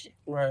question?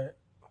 Right.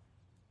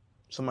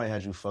 Somebody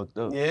had you fucked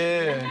up.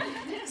 Yeah.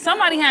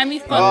 Somebody had me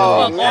fucked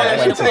all the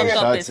way to fuck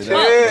up as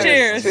fuck.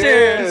 Cheers.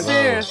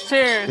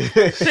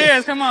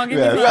 Come on, give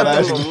me some.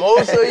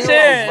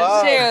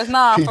 Cheers.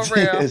 Nah, for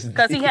real.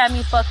 Because he had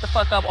me fucked the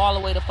fuck up all the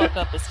way to fuck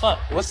up as fuck.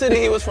 What city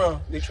he was from?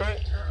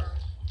 Detroit?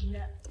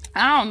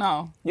 I don't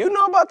know. You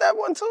know about that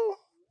one too?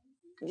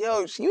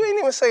 Yo, you ain't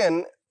even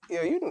saying,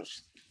 yo,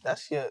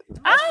 that's your.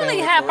 I only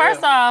have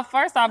first off,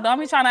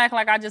 don't be trying to act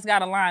like I just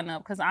got a lineup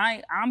because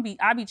I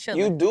be chilling.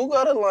 You do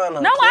got a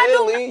lineup. No,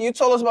 clearly. I do. You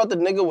told us about the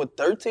nigga with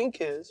 13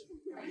 kids.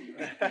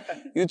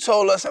 You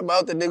told us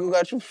about the nigga who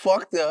got you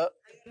fucked up.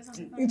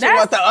 You told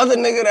about the other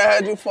nigga that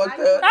had you fucked up.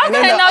 Okay, and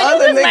then the no, you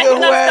other just nigga making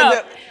who up had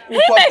stuff. He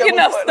making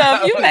up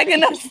stuff. You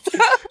making up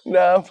stuff.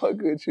 Nah, I'm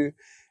fucking with you.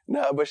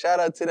 Nah, but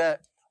shout out to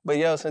that. But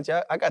yo, since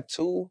I got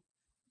 2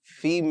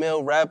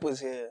 female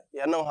rappers here.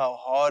 Y'all know how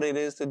hard it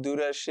is to do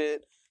that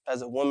shit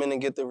as a woman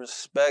and get the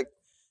respect.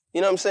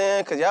 You know what I'm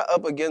saying? Because y'all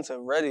up against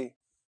already.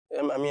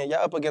 I mean,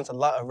 y'all up against a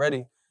lot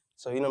already.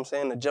 So, you know what I'm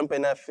saying? To jump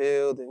in that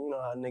field and you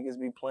know how niggas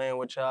be playing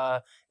with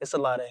y'all. It's a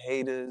lot of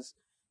haters.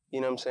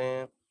 You know what I'm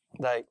saying?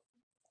 Like,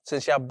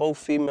 since y'all both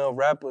female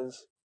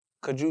rappers,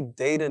 could you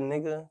date a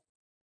nigga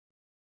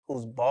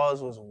whose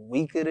bars was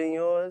weaker than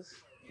yours?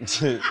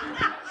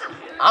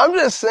 I'm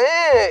just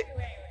saying,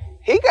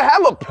 he could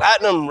have a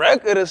platinum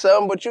record or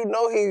something, but you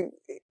know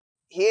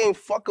he ain't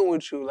fucking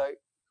with you. Like,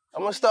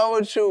 I'm gonna start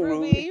with you,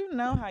 Ruby. Ruby. You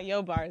know how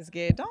your bars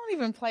get. Don't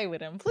even play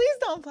with him. Please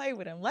don't play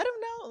with him. Let him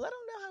know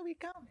how we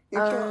come.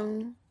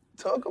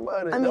 Talk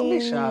about it. I Don't mean,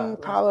 be shy.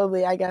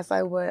 probably. I guess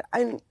I would.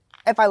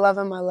 If I love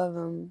him, I love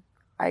him.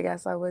 I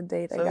guess I would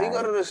date a guy. So he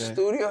go to the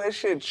studio, his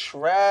shit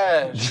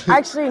trash.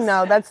 Actually,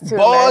 no, that's too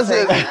Bars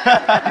is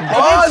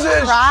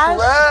embarrassing.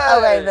 trash.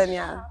 Okay, then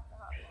yeah.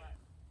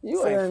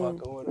 You ain't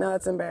fucking with him. No,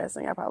 it's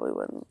embarrassing. I probably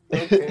wouldn't.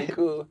 Okay,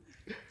 cool.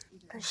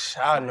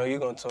 I know you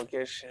gonna talk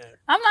your shit.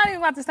 I'm not even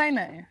about to say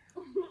nothing.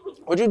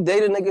 Would you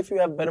date a nigga if you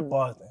have better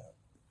bars than him?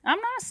 I'm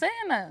not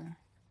saying nothing.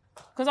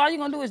 Because all you're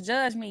going to do is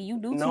judge me. You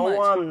do too much.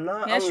 No, I'm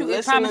not.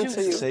 Yes, I'm listening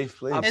to you. Safe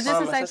place. Is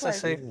this a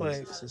safe place?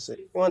 It's a safe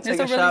place. You You want to take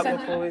a shot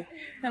before we?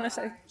 Yeah, let's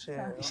say.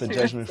 It's a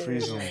judgment-free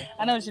zone.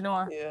 I know what you're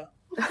doing. Yeah.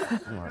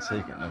 I'm not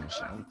taking no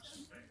shot.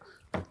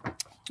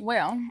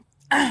 Well,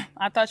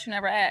 I thought you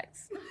never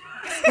asked.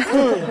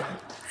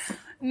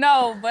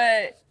 No,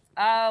 but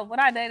would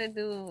I date a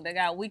dude that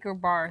got weaker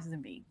bars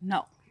than me?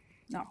 No.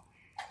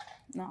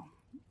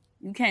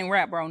 You can't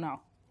rap, bro, no.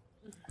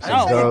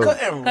 No,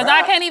 because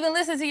I can't even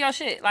listen to your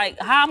shit. Like,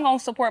 how I'm gonna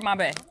support my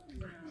bae?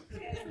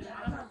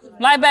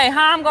 Like, bae,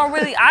 how I'm gonna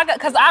really?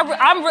 Because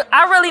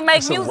I really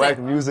make music. Whack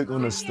music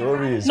on the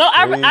story is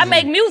I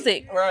make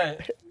music.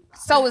 Right.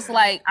 So it's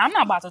like I'm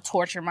not about to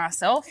torture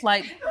myself.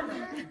 Like,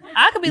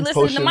 I could be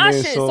listening to my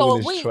shit. So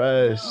if we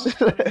trash.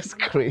 That's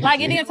crazy.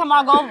 like anytime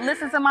I go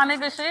listen to my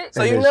nigga shit.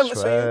 So you never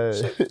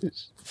say.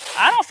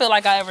 I don't feel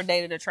like I ever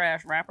dated a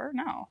trash rapper.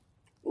 No.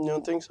 You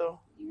don't think so?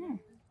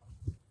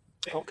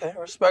 Okay,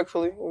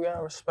 respectfully, we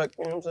gotta respect.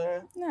 You know what I'm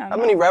saying? Yeah, How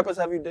many rappers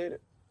have you dated?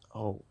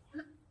 Oh.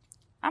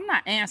 I'm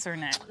not answering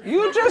that.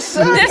 You just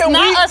said This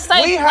not a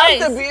safe we place.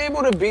 have to be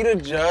able to be the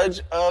judge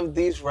of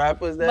these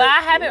rappers that. But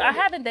I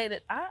haven't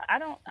dated. I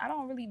don't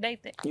really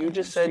date that. You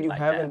just said you like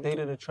haven't that.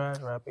 dated a trash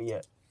rapper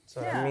yet,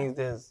 so Yeah. that means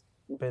there's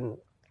been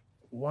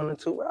 1 or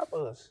 2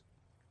 rappers.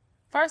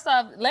 First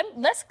off,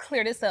 let's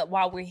clear this up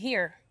while we're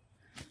here.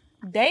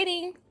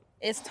 Dating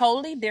is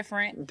totally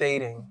different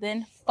Dating.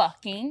 than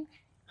fucking.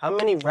 How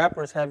many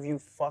rappers have you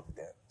fucked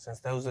in?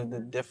 Since those are the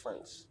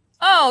difference.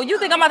 Oh, you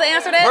think I'm about to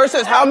answer that?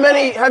 Versus how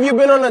many have you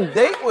been on a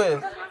date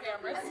with?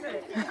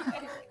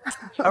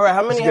 All right,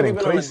 how many have you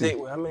been on a date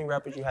with? How many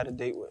rappers you had a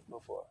date with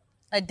before?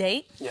 A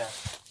date? Yeah.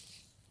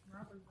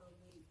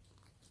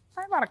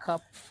 Probably about a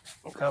couple.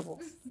 A couple?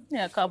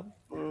 Yeah, a couple.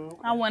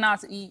 I went out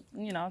to eat,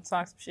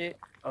 talk some shit.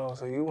 Oh,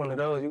 so you one of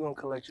those? You gonna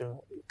collect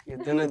your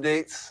dinner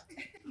dates,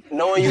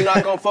 knowing you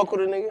not gonna fuck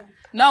with a nigga?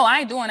 No, I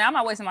ain't doing that. I'm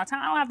not wasting my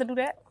time. I don't have to do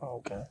that. Oh,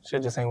 okay.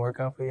 Shit just ain't work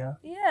out for you.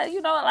 Yeah,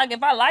 like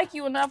if I like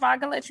you enough, I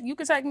can let you. You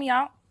can take me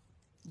out.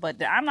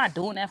 But I'm not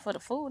doing that for the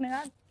food, nigga.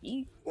 I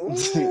eat.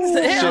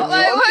 Shit. I'm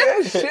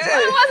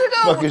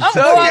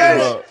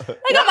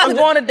about to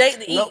go on a date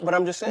to eat. No, but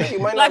I'm just saying you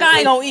might not. Like I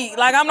ain't gonna eat.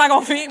 Like I'm not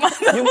gonna feed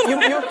myself.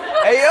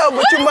 Hey yo,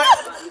 but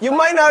you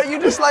might not. You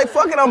just like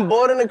fuck it. I'm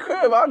bored in the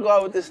crib. I'll go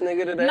out with this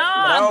nigga today.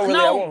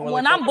 No.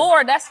 When I'm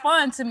bored, that's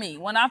fun to me.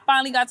 When I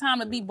finally got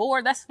time to be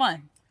bored, that's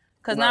fun.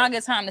 Cause now I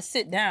get time to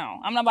sit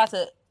down. I'm not about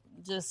to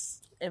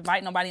just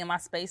invite nobody in my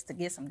space to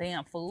get some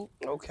damn food.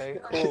 Okay,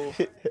 cool.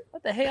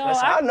 What the hell?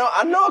 Listen,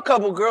 I know a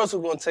couple girls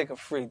who gonna take a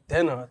free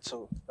dinner or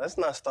two. Let's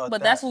not start But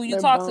that. that's who you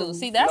talk to.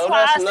 See, that's No,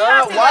 why that's I see. not.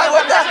 I see Why your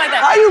would that? conversation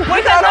like How you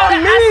put that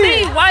on me? I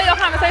see why your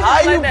conversation How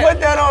is you like that. put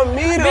that on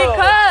me though?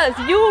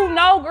 Because you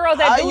know girls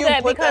that How do you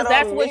that put because that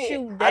that's on what me?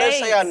 you date. I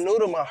didn't say I knew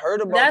them. I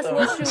heard about That's them.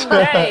 what you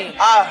date.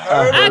 I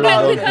heard I about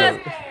got them.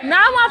 because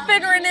now I'm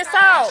figuring this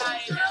out.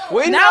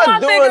 We now not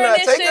I'm doing figuring that.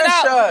 this Take shit a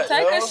out. shot.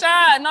 Take yo. a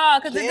shot. No,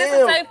 because this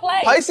is a safe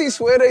place. Pisces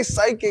swear they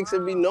psychics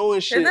and be knowing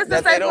shit this a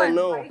that they safe don't place?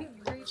 know.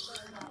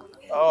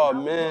 Oh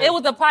man. It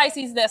was the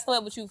Pisces that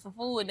slept with you for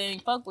food and then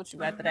fuck with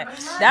you after that.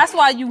 That's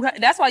why you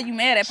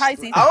mad at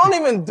Pisces. I don't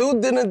even do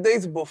dinner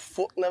dates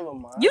before. Never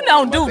mind. You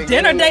don't do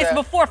dinner dates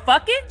before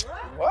fucking?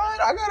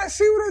 What? I gotta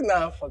see what it.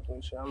 Nah, I'm fucking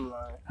with you. I'm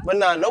lying. But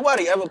nah,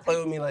 nobody ever played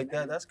with me like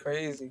that. That's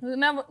crazy.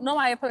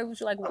 Nobody played with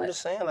you like what? I'm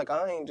just saying, like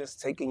I ain't just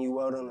taking you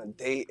out on a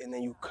date and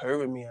then you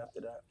curving me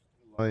after that.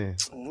 Lying.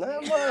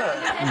 Never.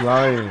 You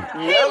lying.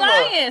 He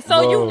lying.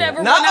 So you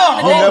never Not went out on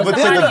a You date never with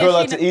take somebody a girl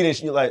and out she to eat and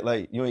she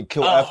like you ain't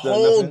killed A after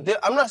whole nothing.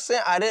 I'm not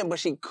saying I didn't, but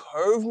she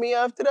curved me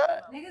after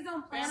that.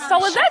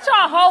 So is that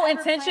y'all whole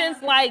intentions?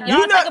 Like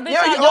y'all take a bitch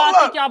out, y'all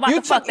think y'all about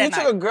to fuck that You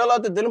night? took a girl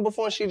out to dinner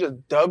before and she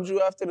just dubbed you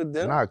after the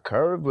dinner? Not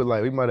curved, but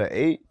like we might have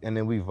ate and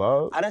then we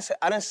vibed. I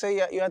didn't say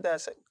you had to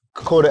say.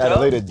 Caught it at a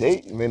Dub? later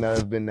date. It may not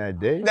have been that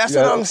day. That's You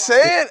what gotta- I'm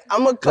saying.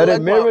 I'm gonna Let it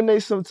collect my.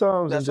 marinate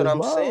sometimes. That's and what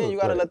I'm just saying. vibe. You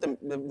gotta Like,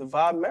 let the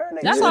vibe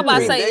marinate. That's what I'm about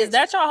to 3 say. days. Is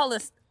that y'all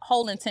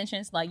whole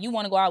intentions? Like you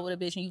want to go out with a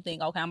bitch and you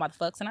think, okay, I'm about to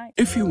fuck tonight?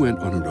 If you went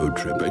on a road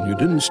trip and you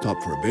didn't stop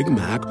for a Big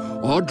Mac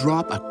or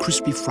drop a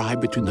crispy fry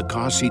between the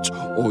car seats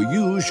or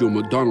use your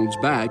McDonald's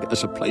bag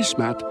as a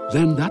placemat,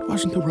 then that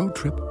wasn't a road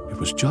trip. It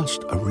was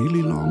just a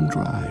really long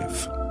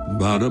drive.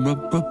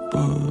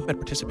 Ba-da-ba-ba-ba. At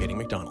participating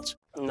McDonald's.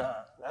 Nah,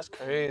 that's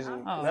crazy.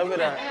 Never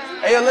that.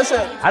 Hey, yo, listen.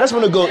 I just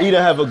want to go eat and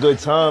have a good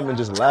time and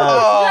just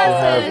laugh.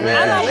 and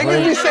have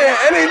Niggas be saying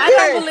anything. I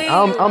don't believe.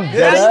 I'm Yeah,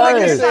 dead this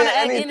nigga ass. saying Act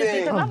anything.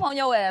 innocent because I'm on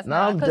your ass Nah,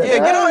 now. I'm 'Cause- dead Yeah,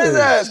 get on his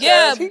ass, Yeah,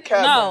 Cash. He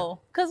capping. no.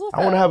 Cause what's I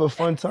want to up? have a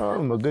fun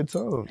time, a good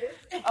time.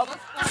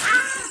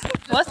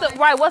 What's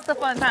the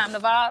fun time? The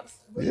vibes?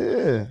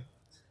 Yeah.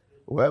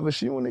 Whatever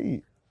she want to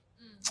eat.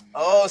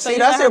 Oh, So see, you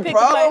that's let her your pick the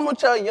problem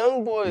with y'all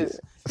young boys.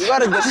 You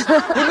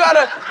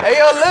gotta, hey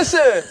yo,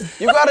 listen.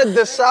 You gotta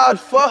decide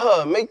for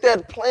her. Make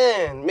that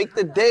plan. Make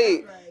the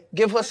date.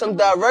 Give her some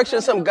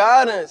direction, some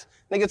guidance.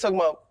 Nigga talking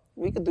about,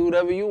 we can do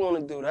whatever you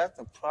want to do. That's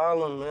the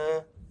problem,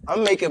 man.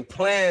 I'm making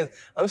plans.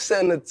 I'm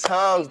setting the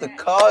times, the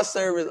car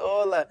service,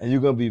 all that. And you're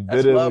going to be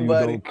bitter my when you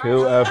buddy. don't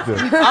kill after.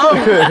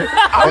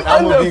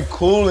 I'm going to be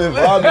cool and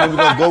vibing and we're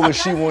going to go where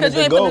she wanted Because you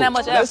to ain't go. putting that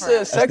much effort.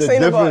 Listen, sex the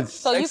ain't about. difference.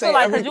 So you sex feel ain't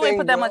like because you ain't everything,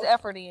 put that bro. much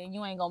effort in,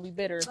 you ain't gonna be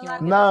bitter if you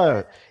don't.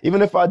 Nah,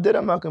 even if I did,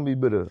 I'm not going to be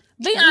bitter.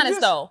 Be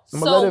honest though.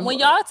 I'ma So let it when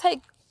vibe. y'all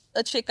take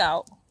a chick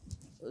out,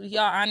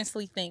 y'all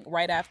honestly think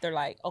right after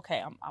like,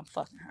 okay, I'm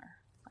fucking her.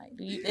 Like,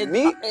 do you,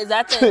 Me? is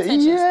that the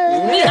intention?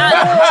 Yeah. Be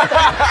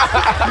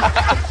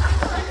honest.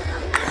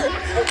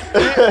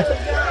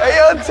 Hey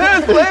yo,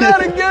 Tiz, play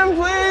that again,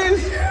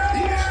 please.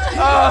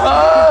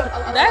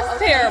 That's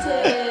terrible.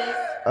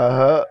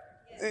 Uh-huh.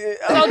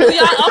 So do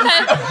y'all? Okay.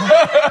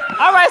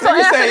 All right. So You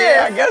answer say, this.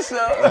 yeah, I guess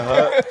so.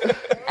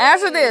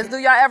 Answer this. Do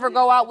y'all ever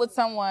go out with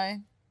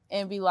someone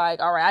and be like,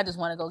 all right, I just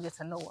want to go get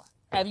to know her?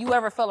 Have you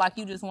ever felt like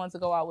you just want to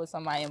go out with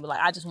somebody and be like,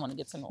 I just want to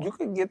get to know her? You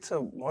could get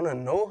to want to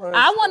know her.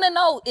 I want to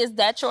know, is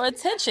that your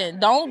intention?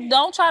 Don't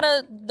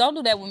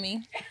do that with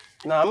me.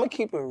 Nah, I'm gonna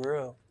keep it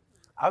real.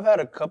 I've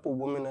had a couple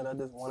women that I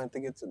just wanted to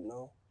get to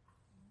know,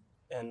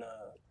 and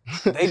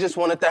they just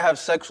wanted to have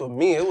sex with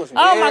me. It was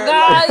weird. Oh my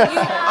God!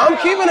 Like, I'm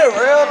keeping it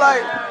real,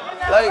 like,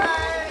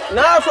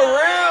 nah, for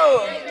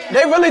real.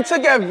 They really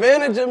took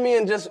advantage of me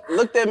and just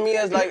looked at me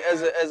as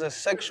a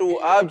sexual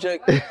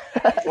object.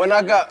 When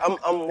I'm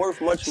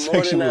worth much more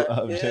Sexual than that.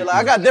 object. Yeah, like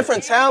I got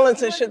different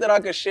talents and shit that I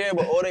could share,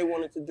 but all they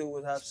wanted to do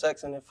was have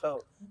sex, and it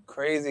felt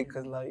crazy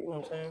because, like, you know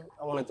what I'm saying?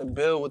 I wanted to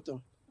build with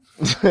them.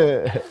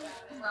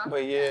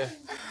 But yeah,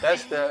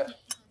 that's that.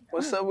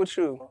 What's up with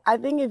you? I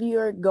think if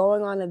you're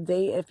going on a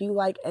date, if you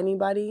like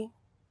anybody,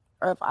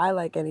 or if I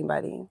like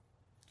anybody,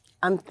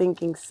 I'm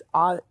thinking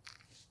sexually.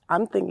 Tell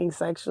him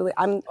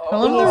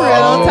the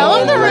real. Tell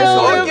him the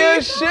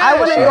real. Shit. I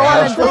wouldn't go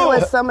on a Shit. date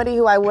with somebody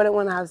who I wouldn't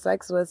want to have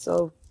sex with,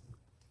 so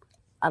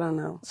I don't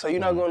know. So you're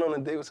not going on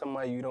a date with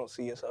somebody you don't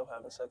see yourself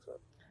having sex with?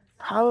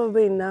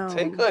 Probably no.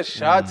 Take a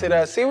shot to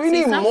that. See, we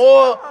need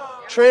more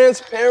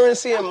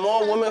transparency and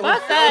more women who Fuck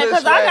feel that, this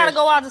because I way. gotta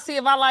go out to see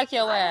if I like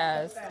your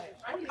ass.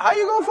 How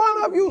you gonna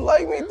find out if you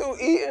like me through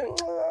eating?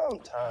 I'm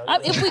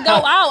tired. If we go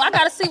out, I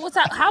gotta see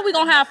how we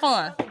gonna have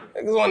fun.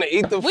 Niggas wanna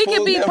eat the We food.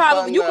 could be then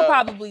probably, find you could out.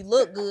 probably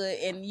look good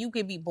and you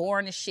could be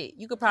boring as shit.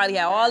 You could probably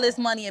have all this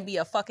money and be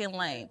a fucking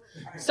lame.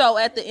 So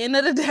at the end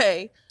of the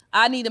day,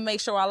 I need to make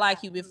sure I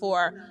like you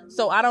before.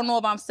 So I don't know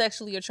if I'm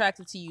sexually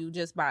attracted to you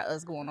just by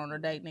us going on a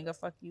date, nigga.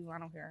 Fuck you. I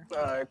don't care.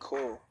 All right,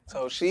 cool.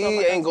 So she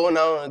ain't going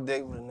out on a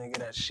date with a nigga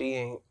that she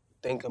ain't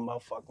thinking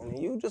about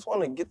fucking. You just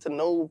want to get to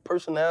know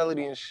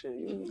personality and shit.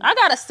 I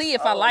gotta see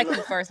if I like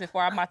you first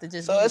before I'm about to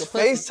just. So give it's you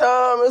the pussy.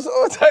 FaceTime. It's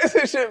all types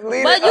of shit. But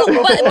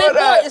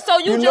you, so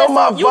you know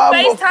my you vibe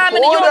FaceTime and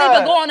before you don't that.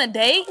 even go on a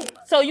date.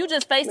 So you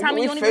just FaceTime and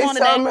you don't even go on a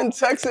FaceTime date. and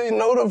text and you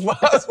know the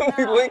vibes when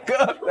we link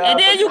up. And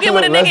then you get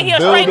with a nigga, he a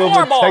straight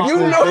cornball. You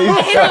know,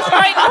 He's a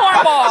straight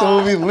cornball. So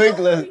when we link,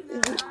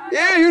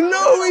 yeah, you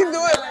know we do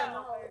it.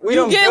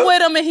 You get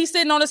with him and he's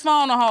sitting on his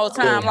phone the whole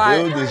time.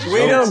 Like,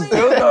 we done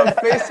build up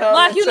FaceTime.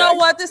 like you know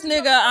what, this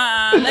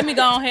nigga, let me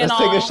go ahead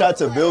let's take a shot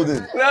to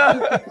building.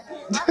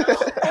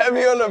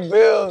 Heavy on the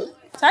build.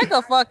 Take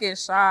a fucking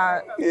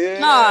shot. Yeah.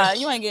 Nah,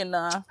 you ain't getting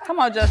none. Come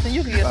on, Justin,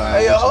 you can get some.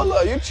 Hey, yo, hold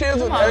up. You cheers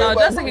with Come on, everybody.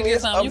 no, Justin can get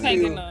It's some. up You to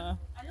can't get none.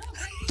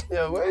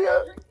 Yeah,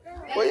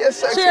 where your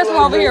sexy Cheers from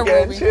little over here, drink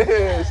at? Ruby.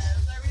 Cheers.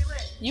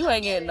 You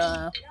ain't getting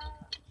none.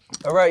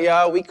 All right,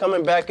 y'all, we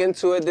coming back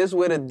into it. This is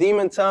where the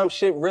demon time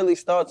shit really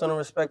starts on the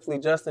Respectfully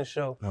Justin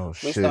show. Oh,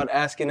 We shit. start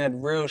asking that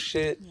real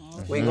shit.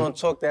 We gonna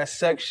talk that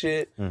sex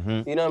shit. You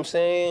know what I'm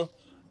saying?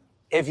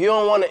 If you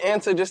don't want to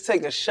answer, just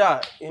take a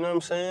shot. You know what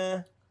I'm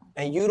saying?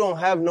 And you don't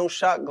have no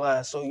shot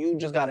glass, so you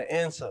just gotta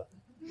answer.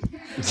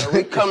 So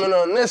we coming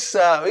on this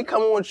side. We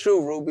coming with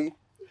you, Ruby.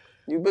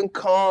 You've been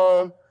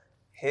calm.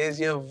 Here's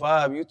your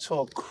vibe. You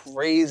talk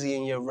crazy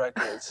in your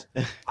records.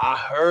 I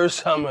heard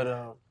some of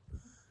them.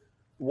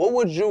 What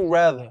would you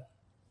rather?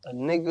 A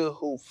nigga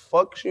who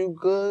fucks you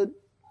good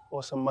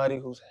or somebody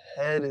whose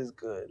head is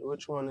good?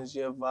 Which one is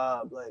your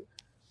vibe? Like,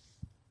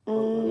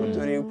 what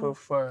do you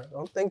prefer?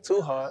 Don't think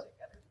too hard.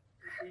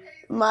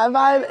 My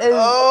vibe is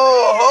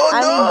hold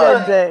I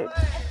on. need good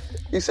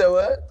dick. You said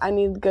what? I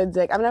need good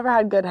dick. I've never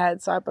had good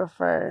head, so I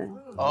prefer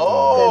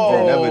Oh, good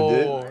dick. never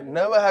did?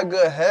 Never had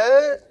good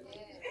head?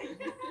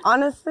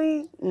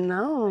 Honestly,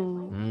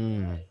 no.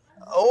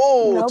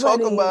 Oh, talk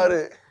Nobody. about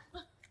it.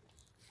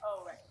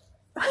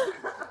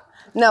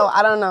 No,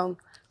 I don't know.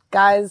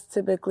 Guys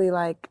typically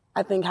I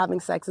think having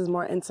sex is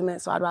more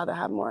intimate, so I'd rather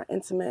have more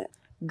intimate,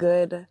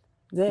 good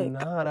dick.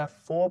 Nah, that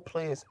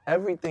foreplay is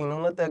everything.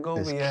 Don't let that go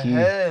over your key.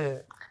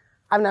 head.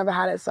 I've never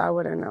had it, so I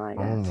wouldn't know, I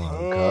guess.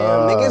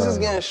 Damn, niggas is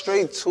getting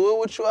straight to it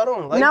with you. I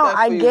don't like No, that for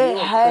I you. get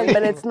You a head,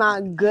 but crazy- it's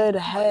not good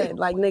head.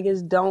 Like,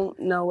 niggas don't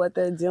know what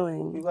they're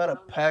doing. You gotta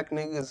pack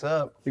niggas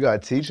up. You gotta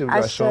teach them. You I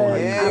gotta show them how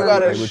should. Yeah, you I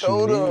gotta like what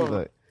show you need, them.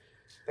 like.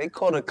 They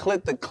call the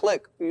click the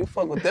click. You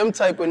fuck with them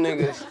type of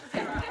niggas.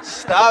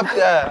 Stop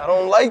that. I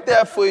don't like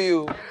that for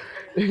you.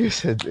 We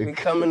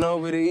coming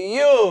over to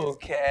you,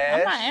 Cash.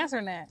 I'm not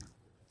answering that.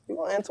 You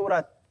gonna answer what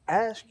I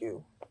ask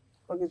you.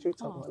 What is you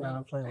talking about? Nah,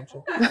 I'm playing with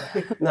you.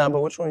 Nah,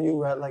 but which one you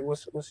got? Like,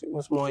 what's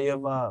more your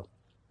vibe?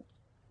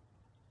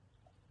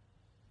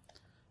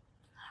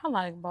 I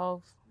like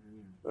both.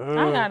 I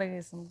Mm. gotta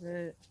get some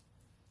good.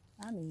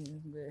 I need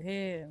some good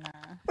head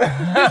now.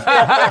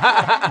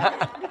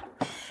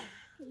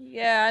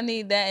 Yeah, I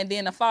need that, and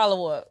then a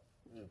follow up.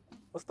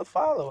 What's the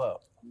follow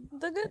up?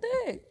 The good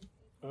dick.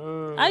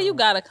 You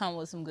gotta come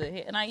with some good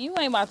head. Now you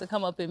ain't about to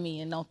come up in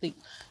me and don't think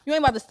you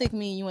ain't about to stick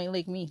me and you ain't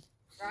lick me.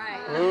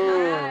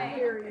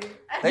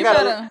 They You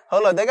gotta better-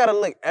 hold on. They gotta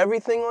lick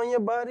everything on your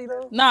body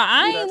though. Nah,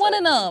 I ain't one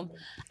of them.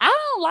 I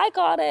don't like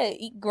all that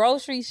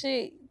grocery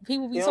shit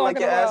people be You don't like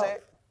talking your ass about.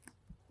 ate?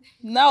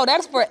 No,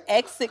 that's for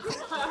exit.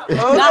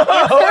 Hold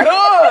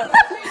on.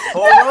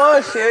 Hold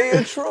on, share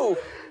your truth.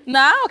 Nah,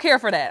 I don't care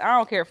for that. I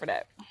don't care for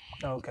that.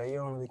 Okay, you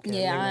don't really care.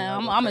 Yeah,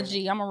 I'm a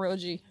G. I'm a real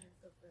G.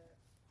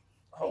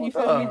 Hold You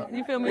feel up. me?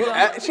 You feel me?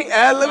 She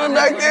ad-libbing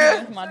back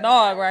there? My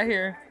dog right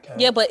here.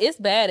 Yeah, but it's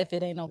bad if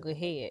it ain't no good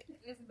head.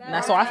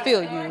 That's why I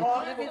feel you.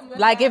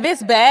 Like if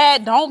it's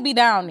bad, don't be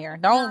down there.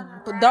 Don't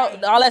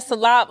all that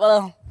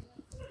saliva.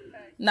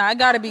 Nah, it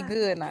gotta be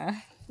good now.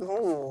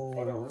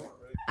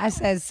 I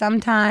said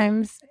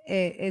sometimes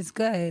it's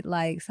good.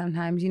 Like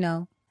sometimes,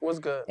 What's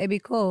good? it'd be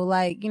cool.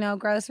 Like,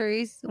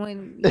 groceries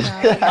when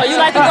Oh, you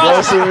like the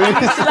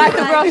groceries? You like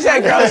the groceries?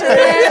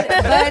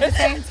 But at the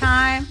same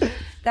time,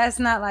 that's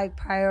not like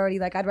priority.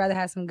 Like I'd rather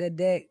have some good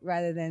dick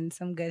rather than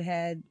some good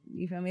head.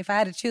 You feel me? If I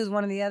had to choose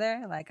one or the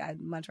other, like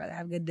I'd much rather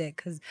have good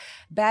dick. Cause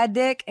bad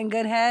dick and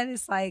good head,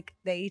 it's like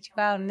they eat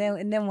you out and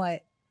then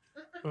what?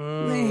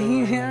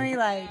 You feel me?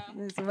 Like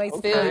it's a waste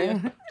of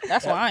time.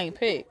 That's why I ain't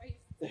pick.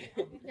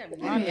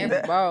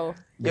 Bro.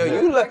 Yo,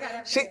 you look.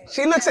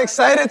 She looks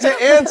excited to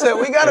answer.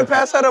 We gotta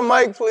pass her the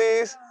mic,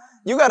 please.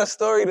 You got a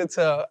story to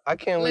tell. I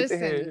can't wait to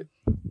hear it.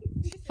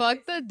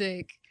 Fuck the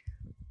dick.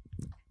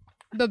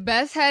 The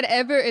best head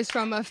ever is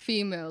from a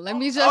female. Let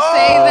me just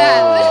say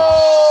that.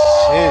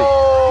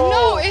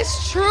 No,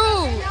 it's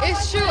true.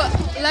 It's true.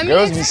 Let me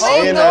Girls be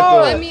explain. saying that,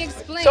 though. Let me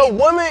explain. So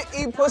women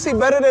eat pussy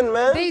better than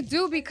men? They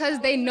do because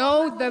they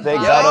know the They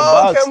body. got a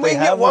box. Can we They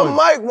get have one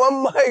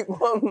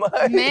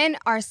mic? Men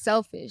are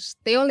selfish.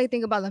 They only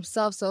think about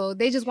themselves, so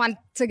they just want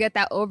to get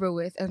that over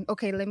with. And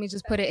okay, let me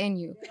just put it in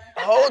you.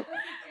 Hold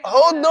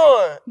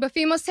on. But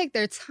females take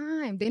their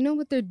time. They know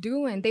what they're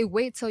doing. They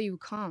wait till you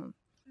come.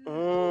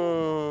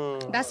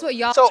 That's what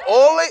y'all. So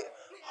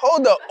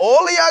Hold up.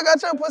 All of y'all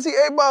got your pussy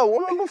ate by a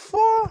woman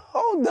before?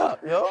 Hold up,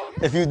 yo.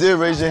 If you did,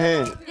 raise your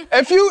hand.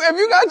 If you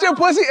got your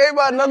pussy ate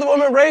by another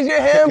woman, raise your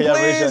hand, Can y'all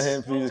please. raise your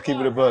hand, please? Just keep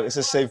it a buck. It's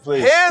a safe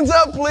place. Hands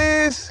up,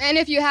 please. And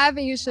if you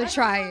haven't, you should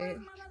try it.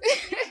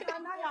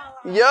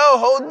 Yo,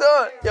 hold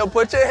up. Yo,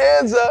 put your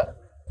hands up.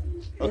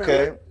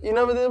 Okay. You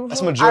never did before?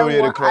 That's majority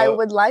of the crowd. I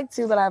would like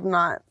to, but I have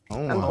not. Oh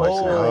my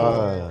Unfortunately.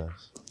 God.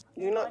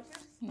 You know,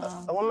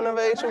 a woman ever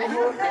ate you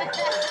before?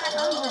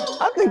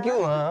 I think you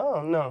lying. I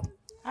don't know.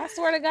 I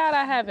swear to God,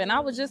 I haven't. I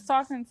was just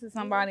talking to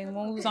somebody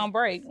when we was on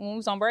break. On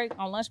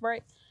lunch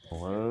break.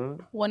 What?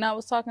 When I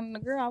was talking to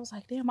the girl, I was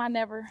like, damn, I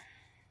never.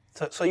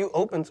 So you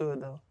open to it,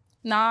 though?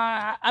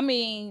 Nah.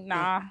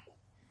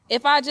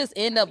 If I just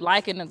end up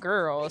liking the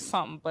girl or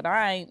something, but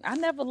I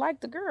never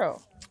liked the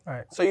girl. All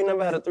right. So you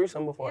never had a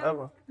threesome before,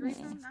 ever?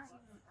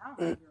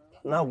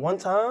 Not one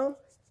time?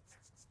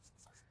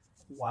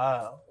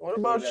 Wow. What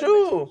about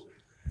you?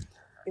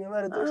 You never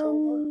had a threesome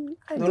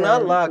before? Do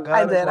not lie,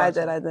 God. I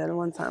did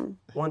one time.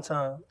 One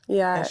time?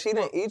 Yeah. And she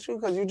didn't eat you?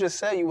 Because you just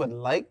said you would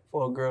like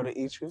for a girl to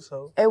eat you,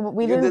 so.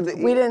 We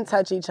didn't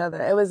touch each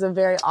other. It was a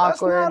very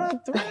awkward.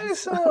 That's not a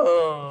threesome.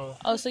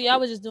 Oh, so y'all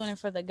was just doing it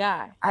for the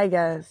guy? I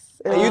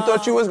guess. And you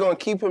thought you was going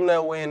to keep him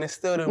that way and it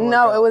still didn't work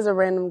No, out. it was a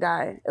random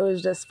guy. It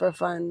was just for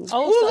fun.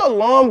 Whose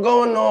alarm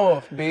going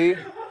off, B?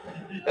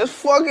 It's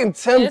fucking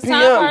 10 It's p.m.,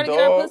 time for her to get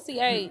her dog. pussy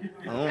ate.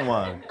 Oh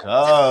my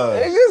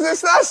God. Niggas,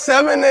 it's not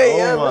 7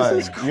 a.m. Oh my,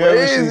 This is crazy. you heard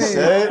what she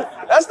said?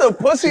 That's the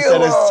pussy She said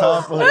alarm. it's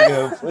time for her to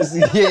get her pussy.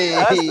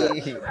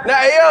 Yeah.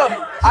 Now,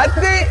 yo,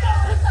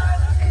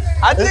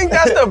 I think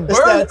that's the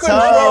birth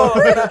control.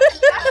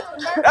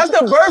 That's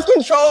the birth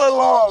control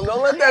alarm.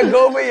 Don't let that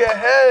go over your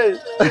head.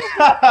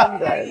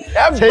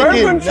 That Take birth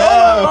it control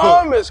now.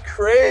 alarm is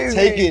crazy.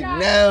 Take it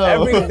now.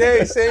 Every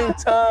day, same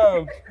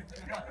time.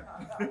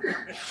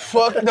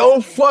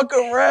 Don't fuck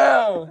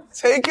around.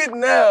 Take it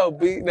now,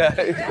 B.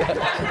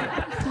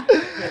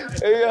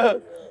 Hey,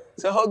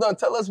 so hold on,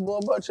 tell us more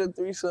about your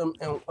threesome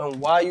and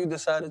why you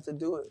decided to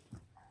do it.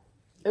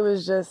 It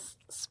was just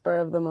spur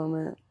of the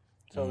moment.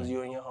 So it was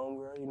you and your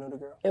homegirl, you know the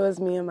girl? It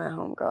was me and my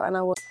homegirl, and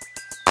I was.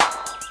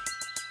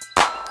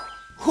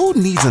 Who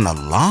needs an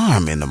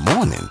alarm in the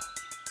morning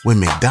when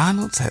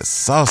McDonald's has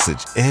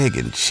sausage, egg,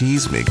 and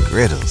cheese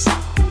McGriddles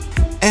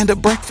and a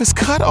breakfast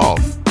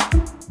cutoff?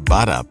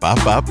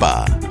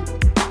 Ba-da-ba-ba-ba.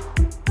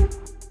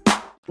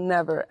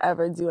 Never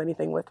ever do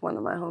anything with one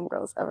of my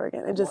homegirls ever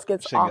again. It just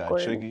gets Shit got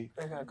awkward. tricky.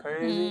 That got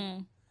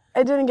crazy.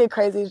 It didn't get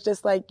crazy. It's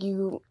just like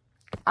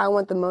I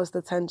want the most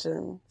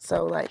attention.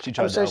 So like, She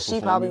tried I'm to sure she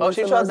outperform probably you. wants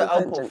She the tried most to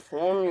attention.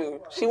 outperform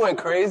you. She went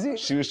crazy?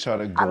 She was trying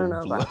to go I don't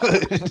know about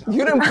blood.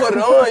 You didn't put it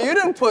on. You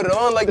didn't put it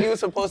on like you were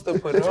supposed to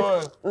put it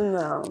on.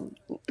 No.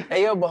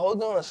 Hey, yo, but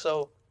hold on.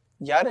 So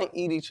y'all didn't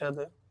eat each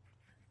other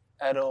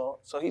at all.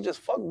 So he just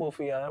fucked both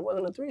of y'all. It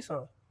wasn't a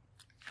threesome.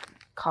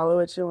 Call it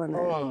what you want.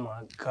 Oh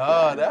my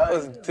God, that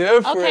was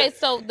different. Okay,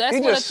 so that's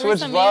he what just a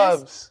threesome switched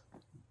vibes. is?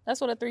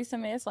 That's what a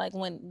threesome is? Like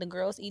when the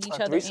girls eat each A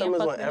other threesome and is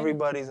fuck when them?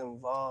 everybody's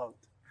involved.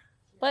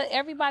 But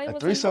everybody was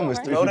threesome involved, is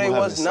right? three No, they people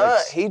was having not.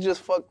 sex. He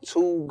just fucked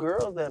 2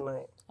 girls that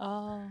night.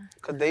 Oh.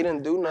 Because they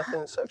didn't do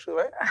nothing sexual,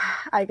 right?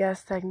 I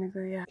guess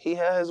technically, yeah. He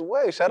had his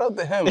way. Shout out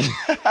to him.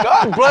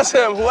 God bless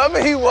him.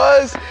 Whoever he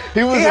was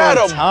He was had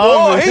on a time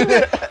ball. with He it.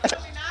 did.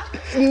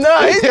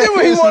 Nah, he did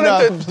what he He's wanted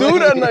not to do playing.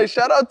 that night.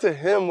 Shout out to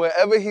him.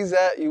 Wherever he's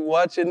at, you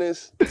watching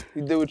this,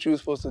 you did what you were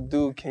supposed to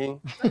do, King.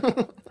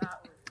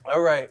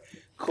 All right,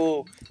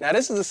 cool. Now,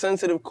 this is a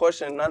sensitive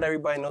question. Not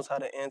everybody knows how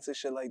to answer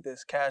shit like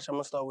this. Kash, I'm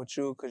going to start with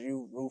you because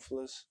you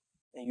ruthless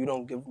and you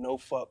don't give no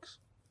fucks.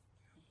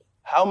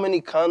 How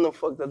many condom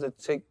fuck does it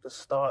take to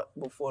start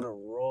before the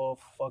raw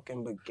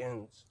fucking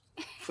begins?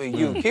 For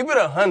you. Keep it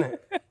 100.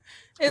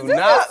 Is Do this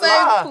not a safe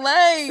lie.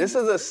 place? This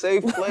is a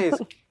safe place.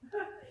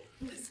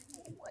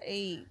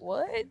 Wait,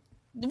 what?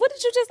 What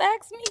did you just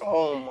ask me?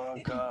 Oh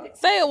my God.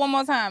 Say it one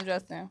more time,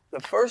 Justin. The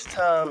first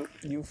time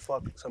you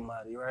fuck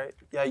somebody, right?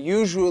 Yeah,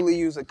 usually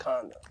use a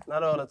condom.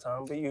 Not all the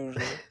time, but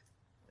usually.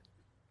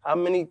 How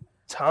many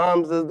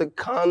times does the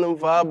condom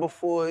vibe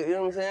before? You know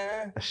what I'm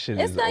saying? That shit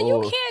It's is not,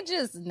 old. you can't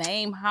just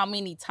name how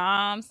many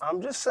times.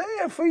 I'm just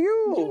saying for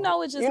you. You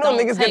know it just You know don't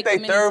niggas take get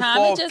many their third, time.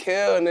 fourth It just,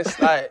 kill and it's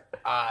like,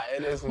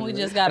 it is what we it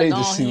just is. gotta I go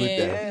need to see what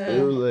ahead. that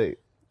feels like.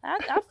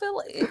 I feel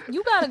like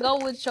you gotta go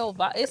with your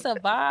vibe. It's a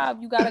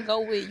vibe you gotta go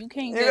with. You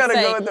can't You just gotta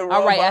say, go with the raw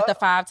all right, vibe. after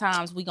 5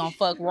 times we gonna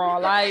fuck raw.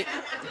 Like,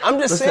 I'm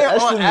just What's the saying on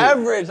estimate?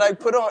 average, like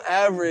put on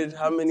average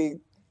how many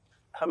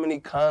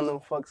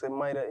condom fucks it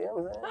might have, you know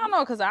what I'm I saying? don't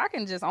know, cause I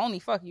can just only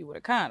fuck you with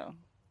a condom.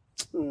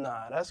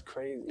 Nah, that's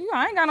crazy.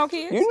 I ain't got no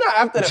kids. You not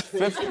after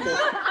the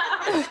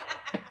 50th.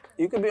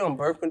 You could be on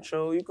birth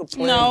control. You could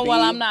plan No, B. well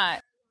I'm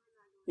not.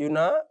 You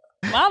not?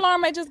 My alarm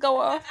may just go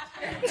off.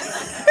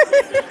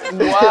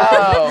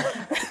 Wow.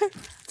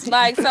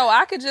 Like, so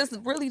I could just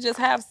really just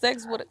have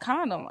sex with a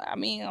condom. I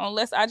mean,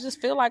 unless I just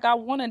feel like I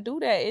want to do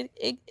that.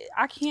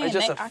 I can't. It's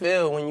just a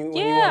feel when you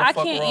yeah, I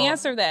can't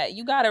answer that.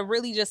 You gotta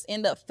really just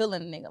end up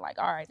feeling a nigga like,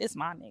 all right, this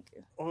my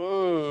nigga.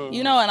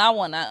 You know, and I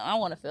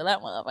wanna feel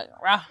that motherfucker.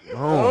 You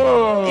know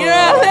what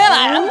I'm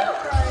saying? Like,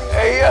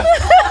 hey yo,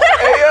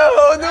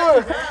 hold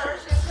on.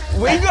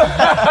 We go.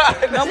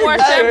 No more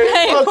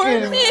champagne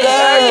for me.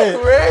 That's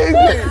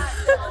crazy.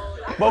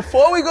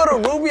 Before we go to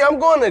Ruby, I'm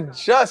going to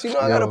Just. You know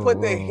I gotta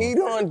put the heat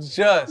on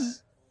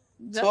Just.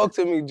 Talk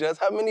to me, Just.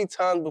 How many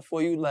times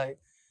before you like,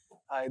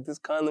 all right, this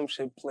condom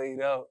shit played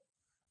out.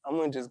 I'm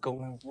gonna just go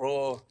in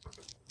raw.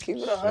 Keep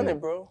it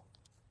 100, bro.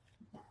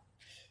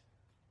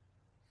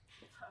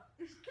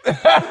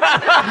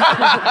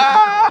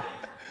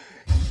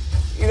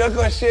 You're not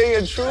gonna share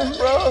your truth,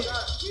 bro?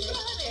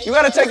 You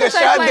gotta take a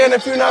shot then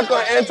if you're not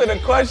gonna answer the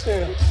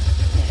question.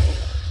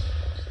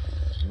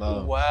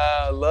 Love.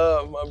 Wow,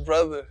 love, my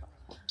brother.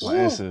 My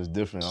answer is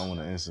different. I don't want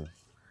to answer.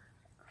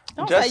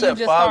 Don't Just say you said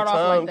just 5 start off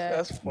like times. that.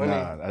 That's funny.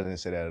 Nah, I didn't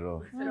say that at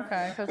all.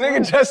 Okay.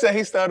 Nigga just said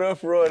he started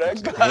off raw.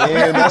 That guy.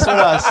 Yeah, that's what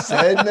I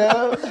said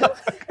now.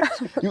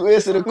 You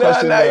answer the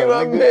question Nah, now, you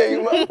my nigga. man,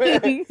 you my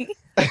man.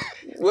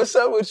 What's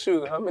up with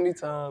you? How many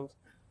times?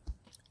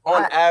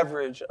 On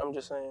average, I'm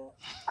just saying.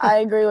 I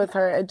agree with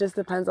her. It just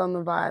depends on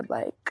the vibe.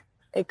 Like,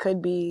 it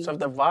could be. So if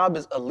the vibe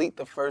is elite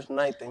the first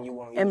night, then you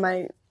won't use It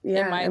might.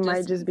 Yeah, it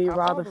might just be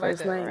raw the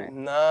first night.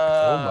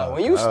 Nah,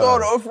 when you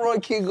start off raw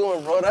and keep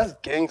going raw, that's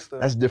gangster.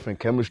 That's different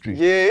chemistry.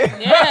 Yeah.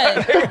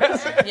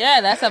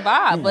 Yeah, that's a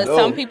vibe. But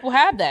some people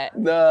have that.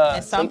 Nah.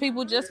 And some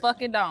people just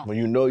fucking don't. When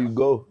you know, you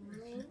go.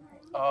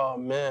 Oh,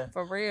 man.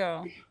 For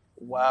real.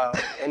 Wow.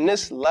 And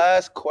this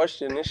last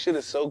question, this shit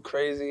is so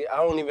crazy. I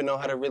don't even know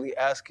how to really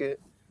ask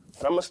it.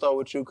 But I'm going to start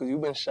with you because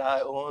you've been shy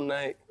all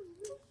night.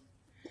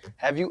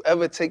 Have you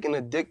ever taken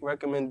a dick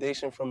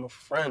recommendation from a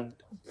friend?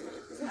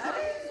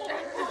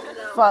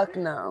 Fuck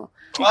no.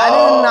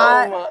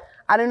 Oh,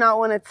 I do not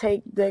want to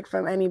take dick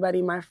from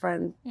anybody my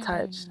friend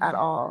touched at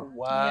all.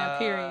 Wow. Yeah,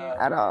 period.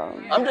 At all.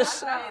 I'm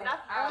just...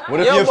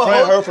 What if your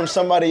friend heard from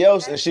somebody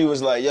else and she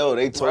was like, yo,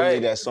 they told me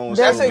that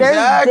so-and-so. That's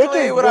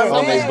exactly what I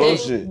mean. They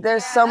bullshit.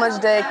 There's so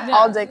much dick.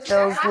 All dick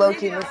feels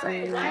low-key the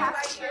same.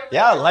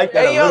 Yeah, I like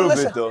that a little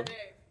bit, though.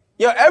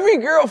 Yo, every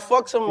girl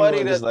fuck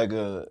somebody that's that like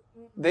a...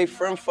 they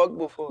friend fucked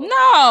before.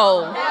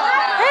 No.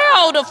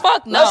 Hell the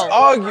fuck no. Let's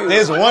argue.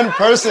 There's one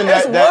person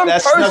that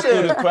snuck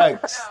through the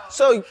cracks.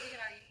 So,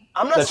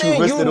 I'm not That you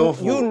saying risked it all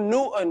for. you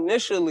knew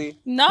initially.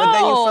 No, but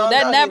then you found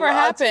that out never he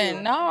lied to you.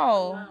 happened.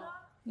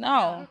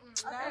 No.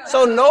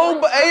 So no,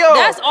 but hey yo.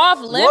 That's off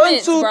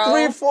limits, 1, 2, bro.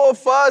 3, 4,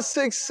 5,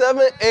 6,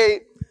 7,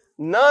 8,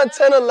 9,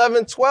 10,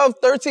 11, 12,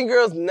 13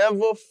 girls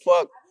never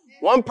fucked.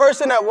 One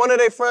person that one of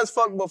their friends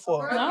fucked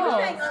before.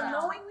 No.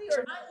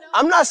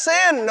 I'm not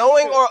saying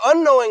knowing or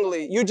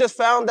unknowingly. You just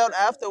found out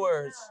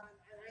afterwards.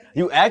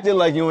 You acted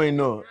like you ain't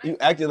know.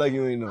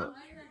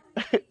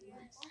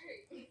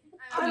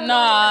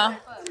 Nah.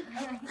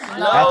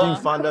 After you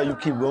find out, you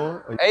keep going?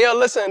 Hey, yo,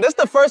 listen. This is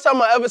the first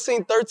time I ever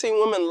seen 13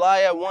 women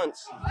lie at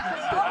once.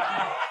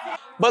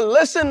 But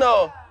listen,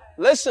 though.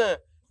 Listen.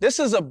 This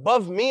is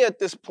above me at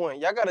this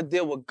point. Y'all got to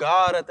deal with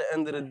God at the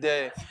end of the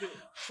day.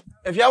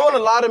 If y'all want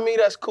to lie to me,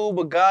 that's cool,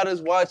 but God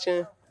is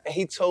watching, and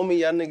he told me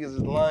y'all niggas is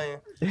lying.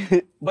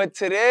 But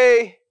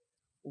today,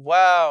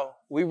 wow,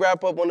 we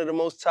wrap up one of the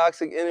most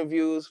toxic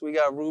interviews. We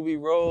got Ruby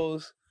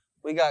Rose.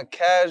 We got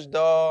Kash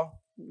Doll,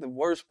 the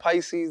worst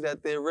Pisces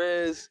that there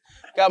is.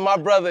 Got my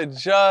brother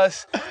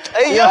Just.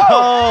 Hey, yo!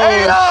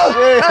 Hey, yo!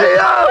 Hey,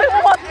 yo!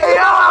 Hey,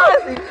 yo!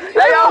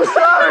 Hey, yo, I'm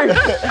sorry!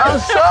 I'm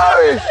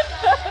sorry!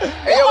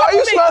 Hey, yo, why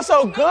you smell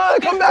so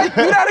good? Come back,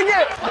 do that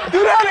again!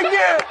 Do that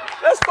again!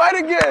 Let's fight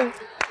again!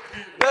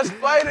 Let's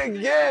fight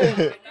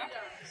again!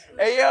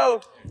 Hey,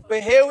 yo,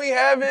 but here we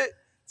have it.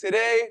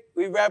 Today,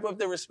 we wrap up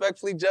the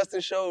Respectfully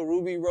Justin show.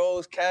 Ruby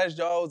Rose, Kash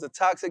Doll was a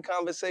toxic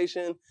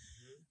conversation.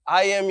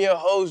 I am your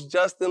host,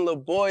 Justin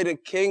LaBoy, the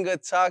king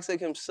of toxic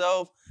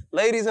himself.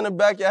 Ladies in the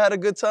back, y'all had a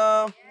good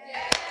time?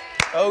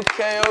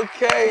 Okay,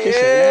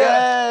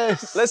 yeah.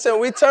 Yes. Listen,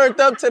 we turned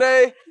up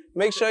today.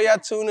 Make sure y'all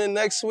tune in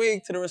next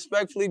week to the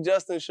Respectfully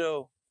Justin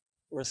show.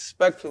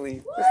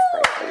 Respectfully.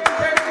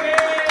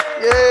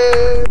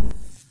 Yeah.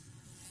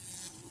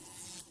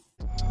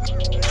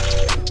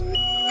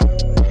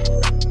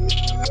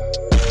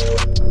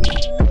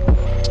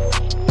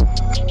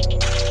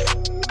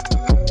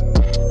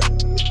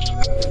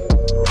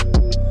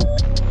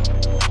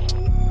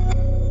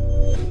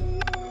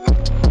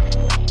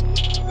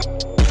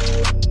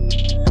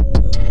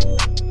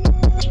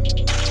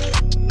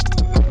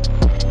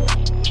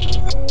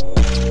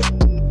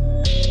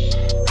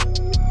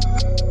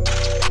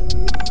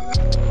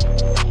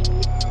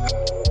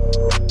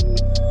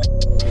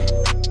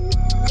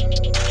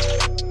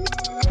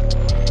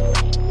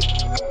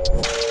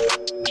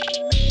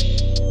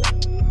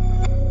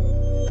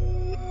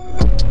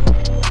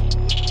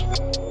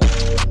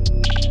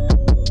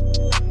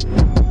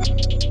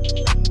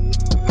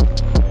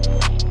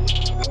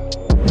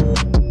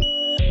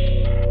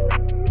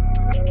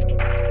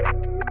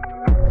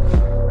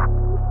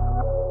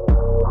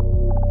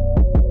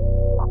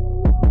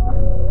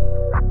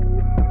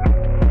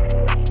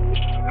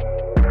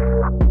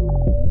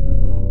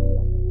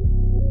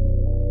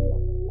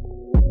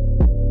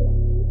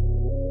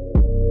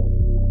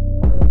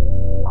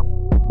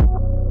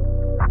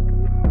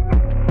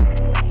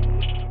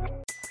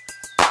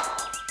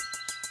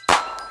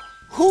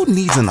 who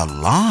needs an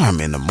alarm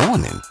in the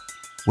morning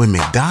when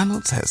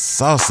McDonald's has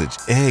sausage,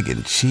 egg,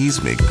 and cheese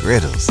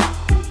McGriddles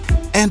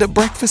and a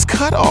breakfast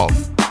cutoff?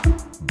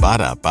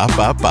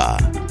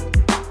 Ba-da-ba-ba-ba.